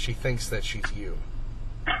 she thinks that she's you.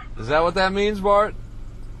 Is that what that means, Bart?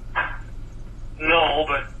 No,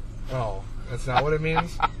 but... Oh, that's not what it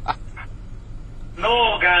means?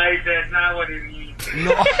 No, guys, that's not what it means.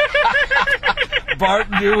 No. Bart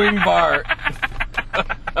doing Bart.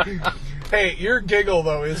 Hey, your giggle,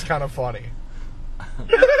 though, is kind of funny.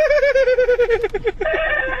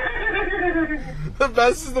 The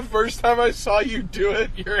best is the first time I saw you do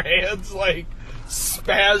it, your hands, like,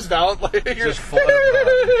 spazzed out. Like you're just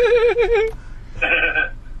fluttered.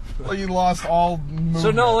 Well, you lost all movement.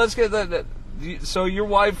 So, no, let's get that. So, your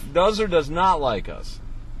wife does or does not like us?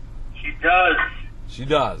 She does. She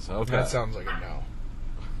does, okay. That sounds like a no.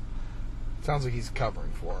 Sounds like he's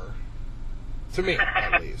covering for her. To me,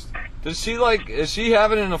 at least. Is she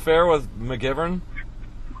having an affair with McGivern?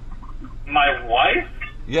 My wife?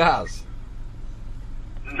 Yes.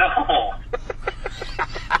 No.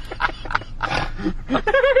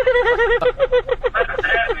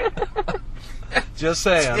 Just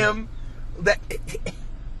saying. Tim,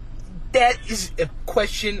 that is a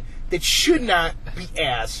question that should not be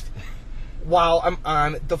asked while I'm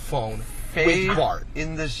on the phone with Bart.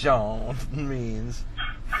 In the zone means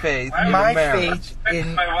faith in my marriage. faith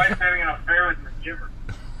in my wife's having an affair with McGivern.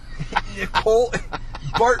 Nicole,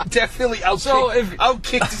 Bart definitely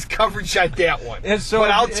outkicked his coverage on that one.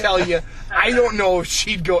 But I'll tell you, I don't know if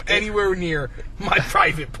she'd go anywhere near my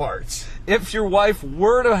private parts. If your wife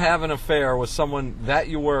were to have an affair with someone that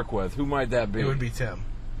you work with, who might that be? It would be Tim.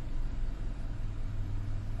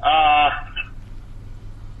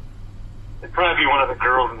 It'd probably be one of the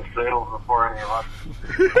girls in sales before any of us.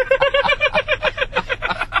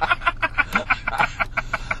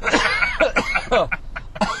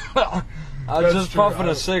 I was just puffing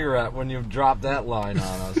a cigarette when you dropped that line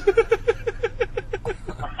on us.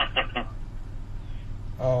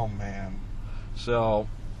 Oh, man. So,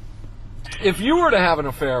 if you were to have an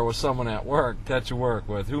affair with someone at work that you work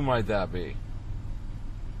with, who might that be?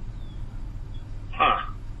 Huh.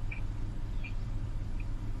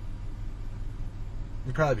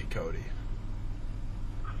 It'd probably be Cody.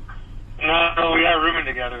 No, we got rooming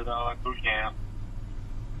together, though, at boot camp.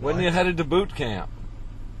 When you headed to boot camp?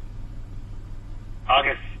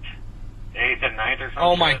 August 8th and 9th or something.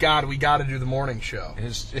 Oh, my God, we got to do the morning show.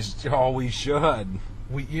 We should.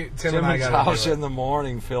 Tim and I got to house do it. in the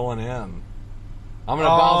morning filling in. I'm going to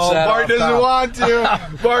bounce that Bart off doesn't Tom. want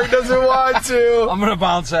to. Bart doesn't want to. I'm going to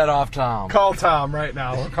bounce that off Tom. Call Tom right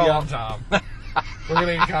now. We're calling Tom. We're going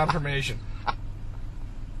to need confirmation.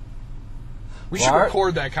 We should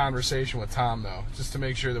record that conversation with Tom, though, just to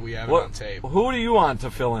make sure that we have it on tape. Who do you want to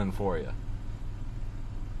fill in for you?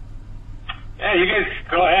 Yeah, you guys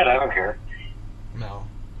go ahead. I don't care. No.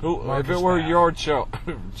 If it were your choice.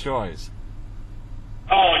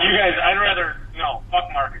 Oh, you guys, I'd rather... No, fuck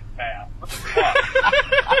Marcus Path. What the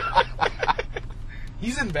fuck?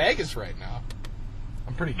 He's in Vegas right now.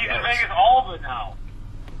 I'm pretty He's in jealous. Vegas Alba now.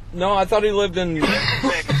 No, I thought he lived in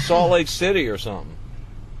Salt Lake City or something.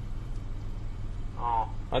 Oh.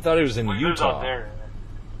 I thought he was in He lives out Utah. there.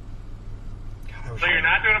 God, So you're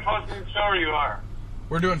not doing a post-game show, or you are?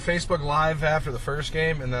 We're doing Facebook Live after the first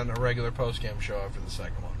game, and then a regular post-game show after the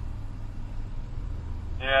second one.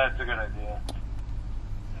 Yeah, it's a good idea.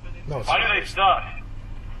 No, it's Why not. do they suck?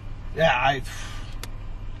 Yeah,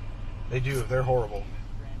 they do. They're horrible.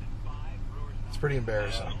 It's pretty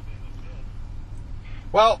embarrassing.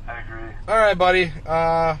 Well, I agree. all right, buddy.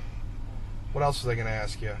 What else was I going to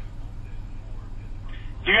ask you?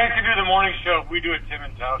 You guys can do the morning show if we do a Tim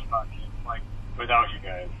and Tausch podcast, like, without you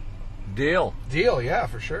guys. Deal. Deal, yeah,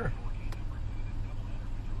 for sure.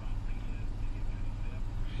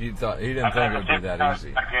 He didn't think it would be that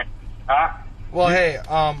easy. I can't. Huh? Well, hey,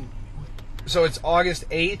 so it's August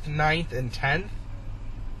 8th, 9th, and 10th?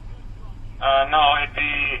 No, it'd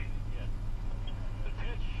be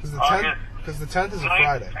Because the 10th is a 9th,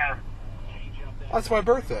 Friday. 10th. Oh, that's my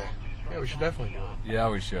birthday. Yeah, we should definitely do it. Yeah,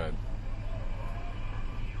 we should.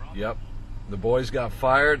 Yep. The boys got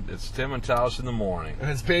fired. It's Tim and Tausch in the morning. And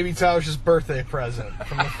it's Baby Tausch's birthday present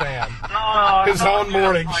from the fan. No, His don't own do a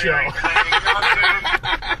morning firing show. thing.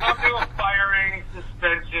 Don't do a firing,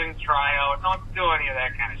 suspension, tryout. Don't do any of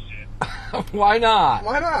that kind of shit. Why not?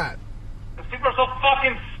 Why not? Those people are so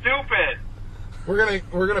fucking stupid.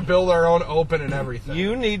 We're gonna build our own open and everything.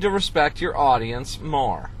 You need to respect your audience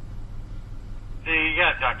more. See, you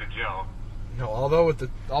gotta talk to Joe. No, although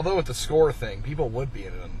with the score thing, people would be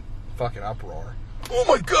in a fucking uproar. Oh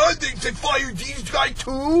my God! They fired these guys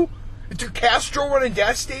too. Did Castro run a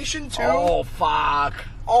gas station too? Oh, fuck.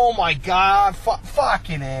 Oh my God!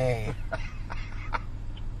 Fucking A.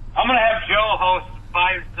 I'm gonna have Joe host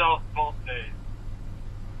by himself both days.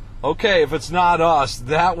 Okay, if it's not us,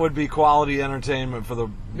 that would be quality entertainment for the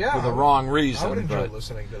wrong reason. I would enjoy but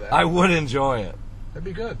listening to that. I would enjoy it. That'd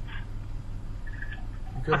be good.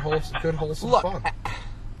 Good wholesome Look. fun.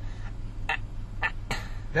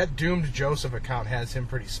 That Doomed Joseph account has him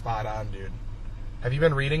pretty spot on, dude. Have you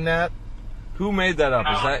been reading that? Who made that up?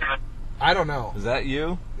 I don't know. Is that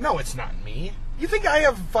you? No, it's not me. You think I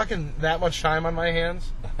have fucking that much time on my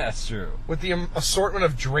hands? That's true. With the assortment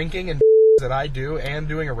of drinking and that I do and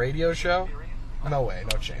doing a radio show? No way,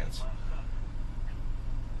 no chance.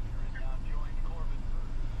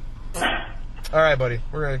 All right, buddy.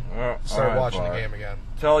 We're gonna start watching the game again.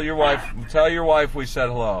 Tell your wife we said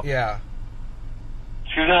hello. Yeah.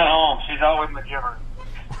 She's at home. She's out with McGivern.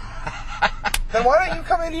 Then why don't you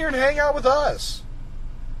come in here and hang out with us?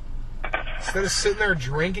 Instead of sitting there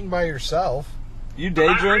drinking by yourself. You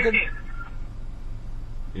day drinking?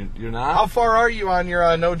 You're not? How far are you on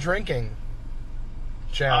your no drinking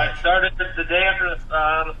challenge? I started the day after the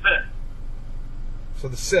 5th. So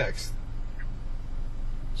the 6th.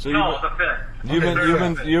 So No, it's the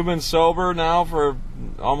 5th. you've been sober now for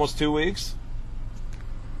almost 2 weeks?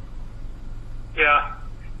 Yeah.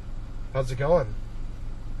 How's it going?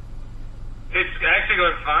 It's actually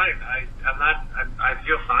going fine. I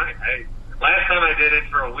feel fine. Last time I did it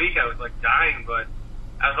for a week, I was like dying, but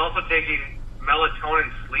I was also taking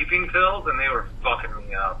melatonin sleeping pills, and they were fucking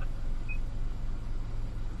me up.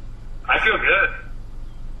 I feel good.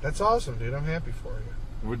 That's awesome, dude. I'm happy for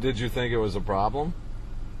you. Did you think it was a problem?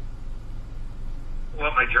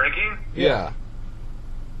 What, my drinking? Yeah.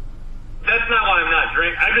 That's not why I'm not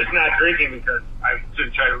drinking. I'm just not drinking because I'm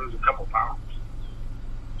just trying to lose a couple pounds.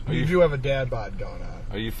 You do have a dad bod going on.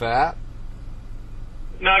 Are you fat?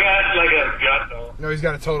 No, I got like a gut though. No, he's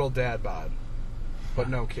got a total dad bod, but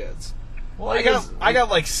no kids. Well, I got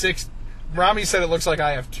like 6. Rami said it looks like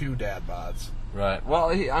I have 2 dad bods. Right. Well,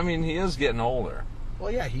 he is getting older.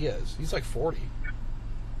 Well, yeah, he is. He's like 40.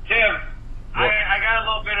 Tim, I got a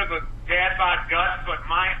little bit of a dad bod gut, but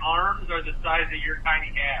my arms are the size of your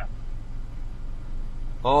tiny ass.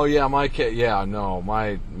 Oh yeah, my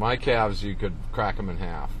calves you could crack them in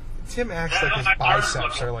half. Tim acts like his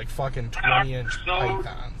biceps are like fucking 20-inch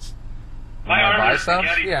pythons. My arms are biceps?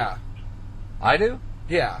 spaghetti. Yeah. I do?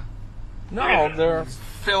 Yeah. No, they're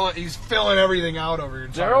He's filling everything out over your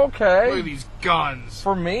they're okay. Look at these guns.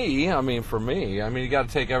 For me, you got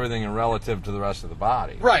to take everything in relative to the rest of the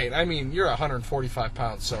body. Right. I mean, you're 145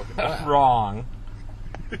 pounds soaking wet. Wrong.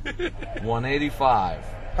 185.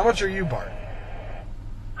 How much are you, Bart?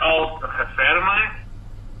 Oh, how fat am I?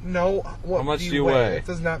 No. What How much do do you weigh? It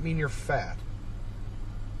does not mean you're fat.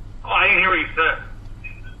 Oh, I didn't hear what you said.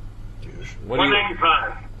 Douche. What do you?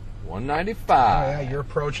 195. 195. Oh, yeah, you're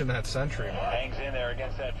approaching that century mark. Hangs in there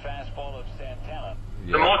against that fastball of Santana.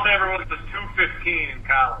 The most I ever was 215 in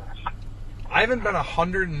college. I haven't been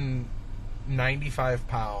 195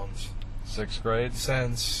 pounds 6th grade?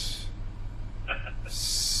 Since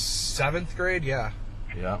 7th grade, yeah.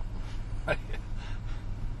 Yeah. Well,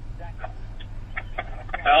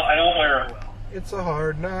 I don't wear it well. It's a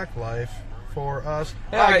hard knock life for us.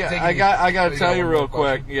 Yeah, I got to tell you real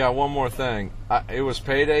quick. Yeah, one more thing. It was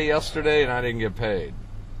payday yesterday, and I didn't get paid.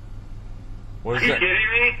 What is Are you that? kidding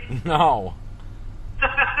me? No.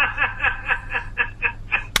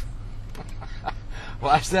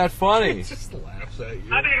 Why is that funny? It just laughs at you.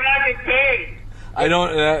 How did you not get paid? I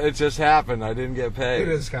don't. It just happened. I didn't get paid. It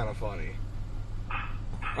is kind of funny.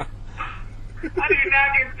 How did you not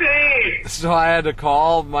get paid? So I had to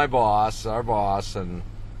call my boss, our boss, and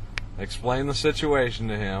explain the situation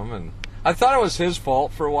to him. And I thought it was his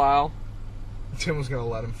fault for a while. Tim was gonna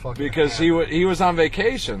let him fucking because he was on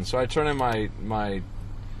vacation, so I turned in my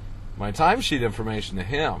timesheet information to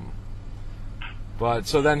him. But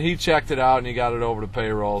so then he checked it out and he got it over to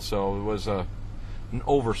payroll, so it was an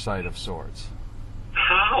oversight of sorts.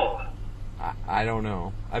 How? I don't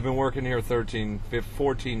know. I've been working here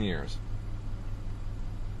 14 years.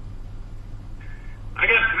 I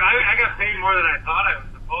got paid more than I thought I was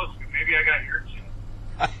supposed to. Maybe I got your shit.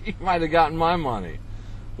 You might have gotten my money.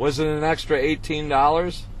 Was it an extra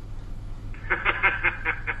 $18?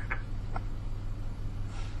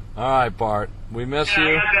 All right, Bart. We miss you.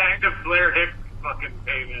 I got the end of Blair Hicks fucking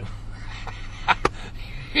payment.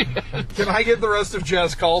 Can I get the rest of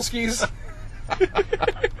Jaskolski's?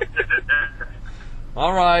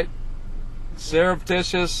 All right.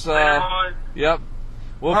 Surreptitious. Yep.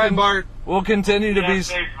 All right, Bart. We'll continue to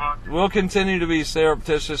be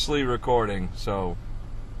surreptitiously recording. So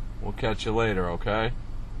we'll catch you later. Okay.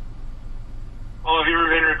 Oh, have you ever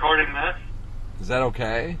been recording this? Is that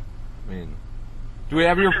okay? I mean, do we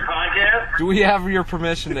have your podcast? Do we have your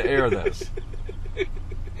permission to air this?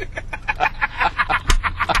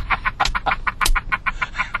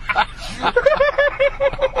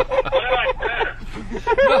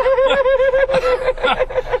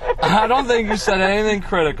 I don't think you said anything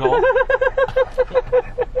critical. Yeah.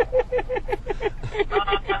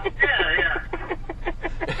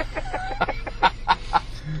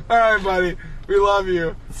 All right, buddy. We love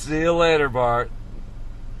you. See you later, Bart.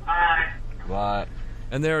 Bye. Bye.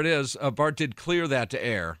 And there it is. Bart did clear that to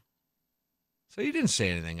air. So he didn't say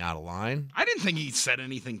anything out of line. I didn't think he said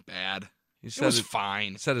anything bad. He said it was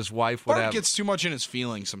fine. Said his wife would Bart gets too much in his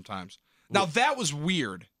feelings sometimes. Now, that was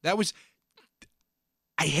weird.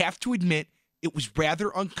 I have to admit, it was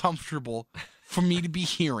rather uncomfortable for me to be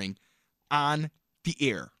hearing on the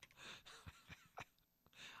air.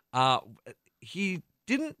 He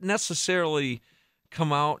didn't necessarily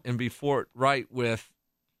come out and be forthright with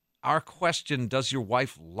our question, does your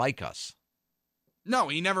wife like us? No,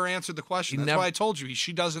 he never answered the question. That's why I told you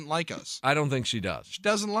she doesn't like us. I don't think she does. She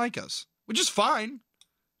doesn't like us, which is fine.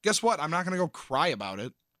 Guess what? I'm not going to go cry about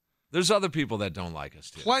it. There's other people that don't like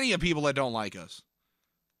us, too. Plenty of people that don't like us.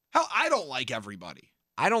 Hell, I don't like everybody.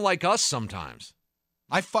 I don't like us sometimes.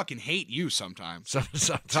 I fucking hate you sometimes.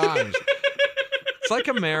 Sometimes. It's like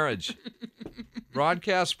a marriage.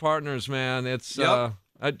 Broadcast partners, man. It's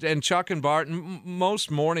and Chuck and Bart,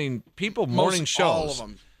 most morning shows. All of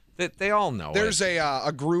them. They all know. There's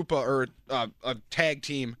a group or a tag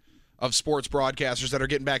team of sports broadcasters that are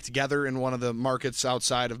getting back together in one of the markets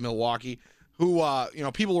outside of Milwaukee, who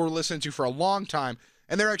people were listening to for a long time,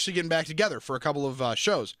 and they're actually getting back together for a couple of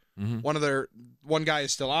shows. Mm-hmm. One guy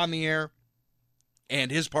is still on the air,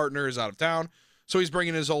 and his partner is out of town, so he's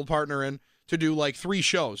bringing his old partner in to do like 3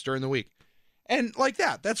 shows during the week. And like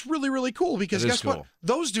that's really, really cool because guess what?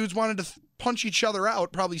 Those dudes wanted to punch each other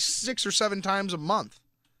out probably 6 or 7 times a month.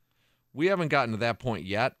 We haven't gotten to that point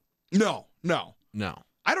yet. No.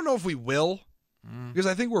 I don't know if we will because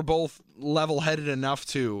I think we're both level-headed enough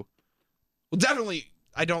to. Well, definitely,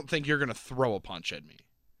 I don't think you're going to throw a punch at me.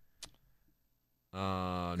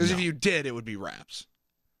 Because if you did, it would be raps.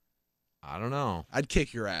 I don't know. I'd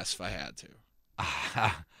kick your ass if I had to.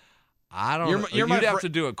 I don't know. You'd have to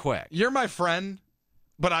do it quick. You're my friend,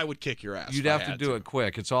 but I would kick your ass. You'd have to do it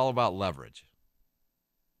quick. It's all about leverage.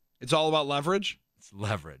 It's all about leverage? It's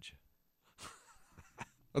leverage.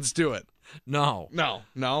 Let's do it. No.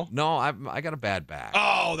 I got a bad back.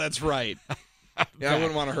 Oh, that's right. Yeah, I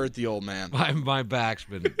wouldn't want to hurt the old man. My back's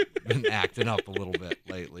been acting up a little bit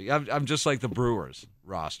lately. I'm just like the Brewers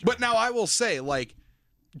roster. But now I will say, like,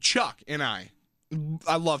 Chuck and I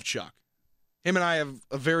love Chuck. Him and I have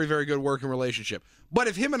a very, very good working relationship. But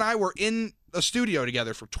if him and I were in a studio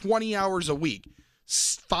together for 20 hours a week,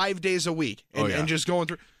 5 days a week, and just going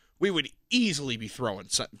through, we would easily be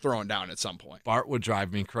throwing down at some point. Bart would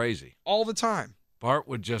drive me crazy. All the time. Bart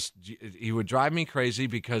would he would drive me crazy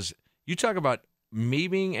because you talk about me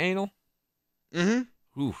being anal.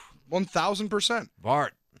 Mm-hmm. Oof. 1,000%.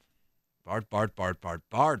 Bart.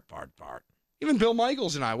 Even Bill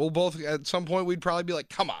Michaels and I will both, at some point, we'd probably be like,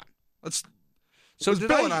 come on. Let's. So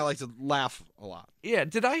Bill and I like to laugh a lot. Yeah,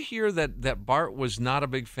 did I hear that Bart was not a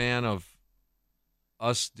big fan of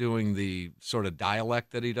us doing the sort of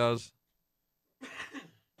dialect that he does?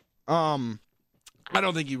 I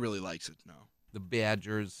don't think he really likes it, no. The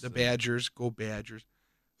Badgers. The Badgers. Go Badgers.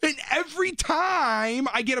 And every time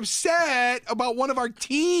I get upset about one of our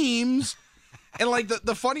teams, and like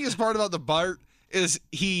the funniest part about the Bart is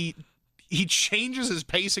he changes his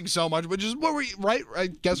pacing so much, which is what I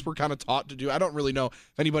guess we're kind of taught to do. I don't really know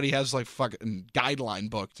if anybody has like fucking guideline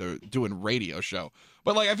book to doing radio show,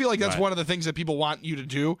 but like I feel like that's one of the things that people want you to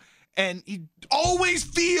do. And he always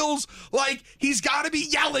feels like he's got to be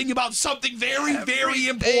yelling about something very, very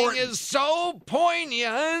important. Is so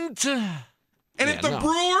poignant. And if the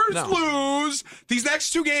Brewers lose these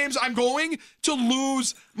next 2 games, I'm going to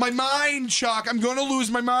lose my mind, Chuck. I'm going to lose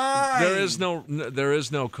my mind. There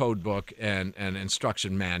is no code book and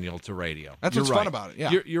instruction manual to radio. That's what's fun about it.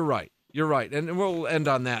 Yeah, you're right. You're right, and we'll end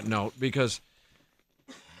on that note because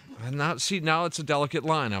now it's a delicate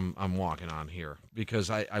line I'm walking on here because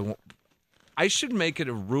I should make it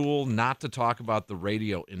a rule not to talk about the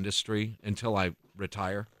radio industry until I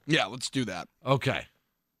retire. Yeah, let's do that. Okay.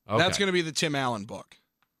 That's going to be the Tim Allen book.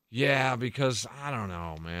 Yeah, because I don't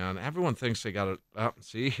know, man. Everyone thinks they got to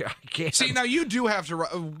see. I can't. See, now you do have to.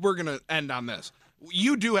 We're going to end on this.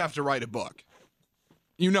 You do have to write a book.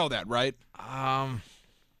 You know that, right?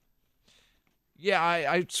 Yeah,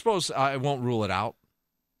 I suppose I won't rule it out.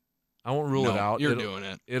 I won't rule it out. You're doing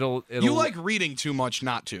it. It'll. You like reading too much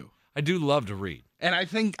not to. I do love to read, and I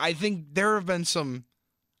think there have been some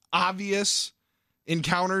obvious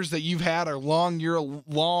encounters that you've had your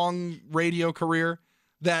long radio career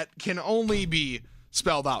that can only be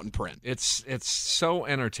spelled out in print. It's so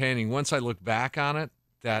entertaining once I look back on it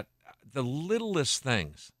that the littlest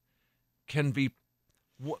things can be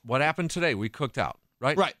what happened today. We cooked out,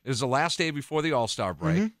 right? Right. It was the last day before the All-Star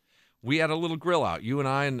break. Mm-hmm. We had a little grill out, you and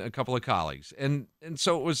I and a couple of colleagues. And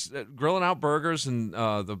so it was grilling out burgers and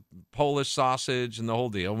the Polish sausage and the whole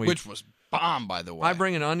deal. Which was bomb, by the way. I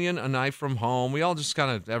bring an onion, a knife from home. We all just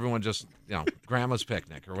everyone just, grandma's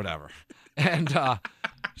picnic or whatever. And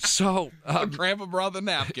so Grandpa brought the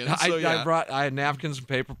napkins. I had napkins and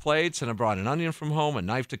paper plates, and I brought an onion from home, a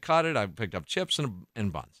knife to cut it. I picked up chips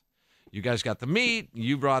and buns. You guys got the meat.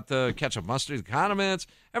 You brought the ketchup, mustard, the condiments.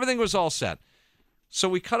 Everything was all set. So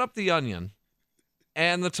we cut up the onion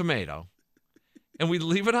and the tomato, and we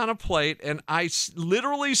leave it on a plate, and I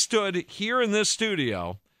literally stood here in this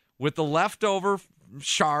studio with the leftover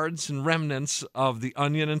shards and remnants of the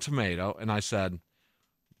onion and tomato, and I said,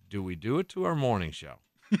 do we do it to our morning show?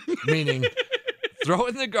 Meaning, throw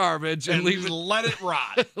it in the garbage and leave it. Let it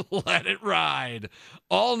ride. Let it ride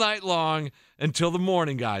all night long until the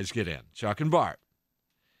morning guys get in, Chuck and Bart.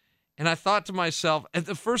 And I thought to myself,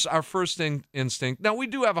 our first instinct, now we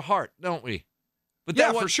do have a heart, don't we? But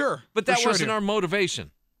for sure. But that wasn't our motivation.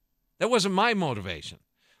 That wasn't my motivation.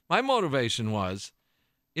 My motivation was,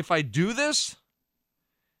 if I do this,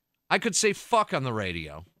 I could say fuck on the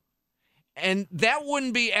radio. And that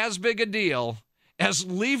wouldn't be as big a deal as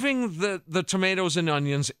leaving the tomatoes and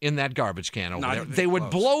onions in that garbage can over there. They would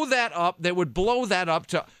blow that up. They would blow that up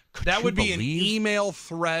to... That would be an email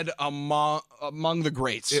thread among the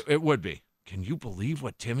greats. It would be. Can you believe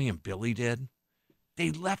what Timmy and Billy did?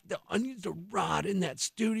 They left the onions to rot in that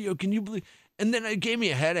studio. Can you believe? And then it gave me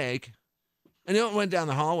a headache. And then it went down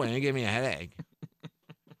the hallway and it gave me a headache.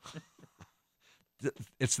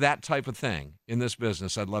 It's that type of thing in this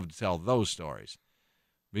business. I'd love to tell those stories.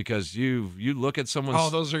 Because you look at someone's... Oh,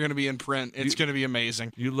 those are going to be in print. It's going to be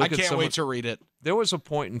amazing. I can't wait to read it. There was a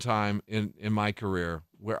point in time in my career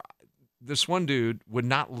where this one dude would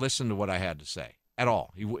not listen to what I had to say at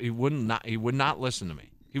all. He would not listen to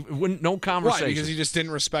me. He wouldn't, no conversation. Why? Because he just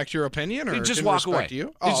didn't respect your opinion, or he'd just didn't walk away.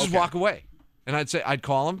 You? He'd just walk away. And I'd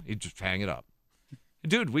call him. He'd just hang it up.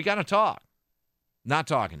 Dude, we got to talk. Not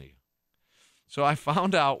talking to you. So I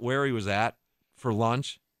found out where he was at for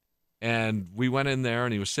lunch. And we went in there,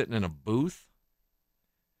 and he was sitting in a booth.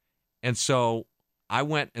 And so I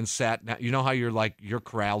went and sat. Now, you know how you're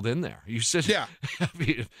corralled in there. You sit. Yeah.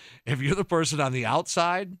 If you're the person on the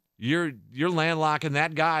outside, you're landlocking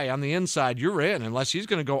that guy on the inside. You're in, unless he's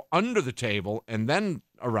going to go under the table and then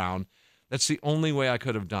around. That's the only way I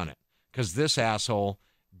could have done it, because this asshole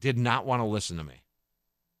did not want to listen to me.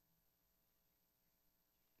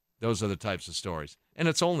 Those are the types of stories. And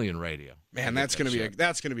it's only in radio. Man, that's gonna be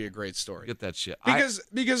a great story. Get that shit.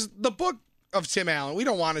 Because the book, of Tim Allen. We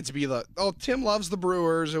don't want it to be Tim loves the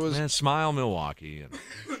Brewers. It was smile Milwaukee.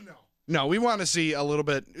 No, we want to see a little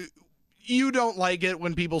bit. You don't like it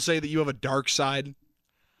when people say that you have a dark side.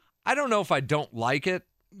 I don't know if I don't like it,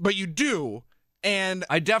 but you do, and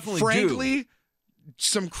I definitely frankly,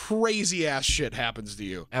 some crazy ass shit happens to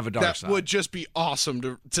you. Have a dark side. That would just be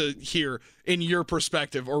awesome to hear in your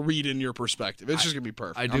perspective or read in your perspective. It's just gonna be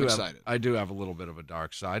perfect. I'm excited. I do have a little bit of a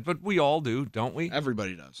dark side, but we all do, don't we?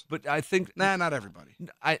 Everybody does. But I think not everybody.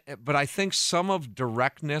 But I think some of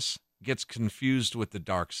directness gets confused with the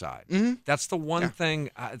dark side. Mm-hmm. That's the one thing.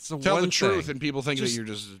 It's the Tell one the truth, thing. and people think that you're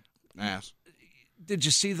just an ass. Did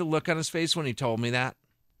you see the look on his face when he told me that?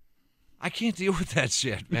 I can't deal with that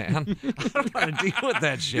shit, man. I don't want to deal with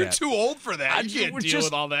that shit. You're too old for that. You can't deal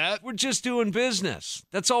with all that. We're just doing business.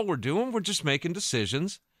 That's all we're doing. We're just making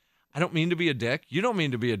decisions. I don't mean to be a dick. You don't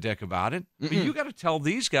mean to be a dick about it. But you got to tell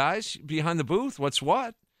these guys behind the booth what's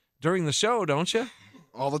what during the show, don't you?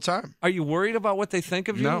 All the time. Are you worried about what they think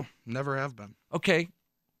of you? No, never have been. Okay.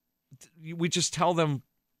 We just tell them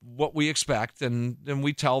what we expect, and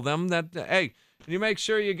we tell them that, hey, can you make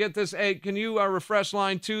sure you get this? Hey, can you refresh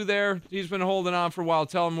line 2 there? He's been holding on for a while.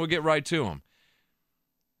 Tell him we'll get right to him.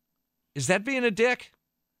 Is that being a dick?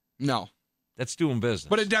 No. That's doing business.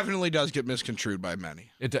 But it definitely does get misconstrued by many.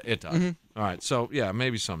 It does. Mm-hmm. All right. So, yeah,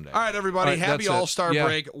 maybe someday. All right, everybody. Happy All-Star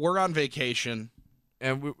break. We're on vacation.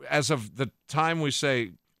 And as of the time we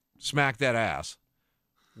say, smack that ass,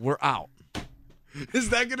 we're out. Is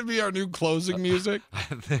that going to be our new closing music? I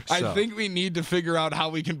think so. I think we need to figure out how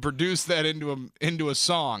we can produce that into a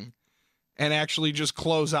song and actually just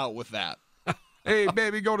close out with that. Hey,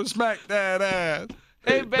 baby, gonna smack that ass.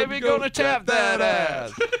 Hey, baby, gonna tap that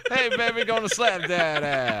ass. Hey, baby, gonna slap that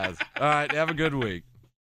ass. All right, have a good week.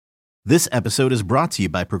 This episode is brought to you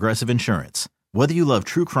by Progressive Insurance. Whether you love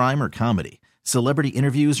true crime or comedy, celebrity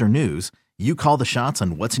interviews or news, you call the shots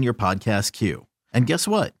on what's in your podcast queue. And guess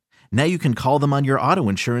what? Now you can call them on your auto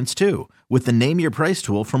insurance too with the Name Your Price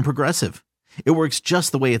tool from Progressive. It works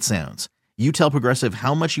just the way it sounds. You tell Progressive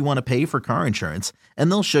how much you want to pay for car insurance, and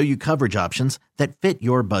they'll show you coverage options that fit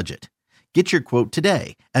your budget. Get your quote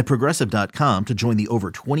today at Progressive.com to join the over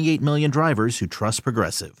 28 million drivers who trust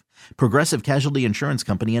Progressive. Progressive Casualty Insurance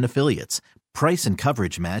Company and Affiliates. Price and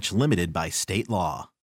coverage match limited by state law.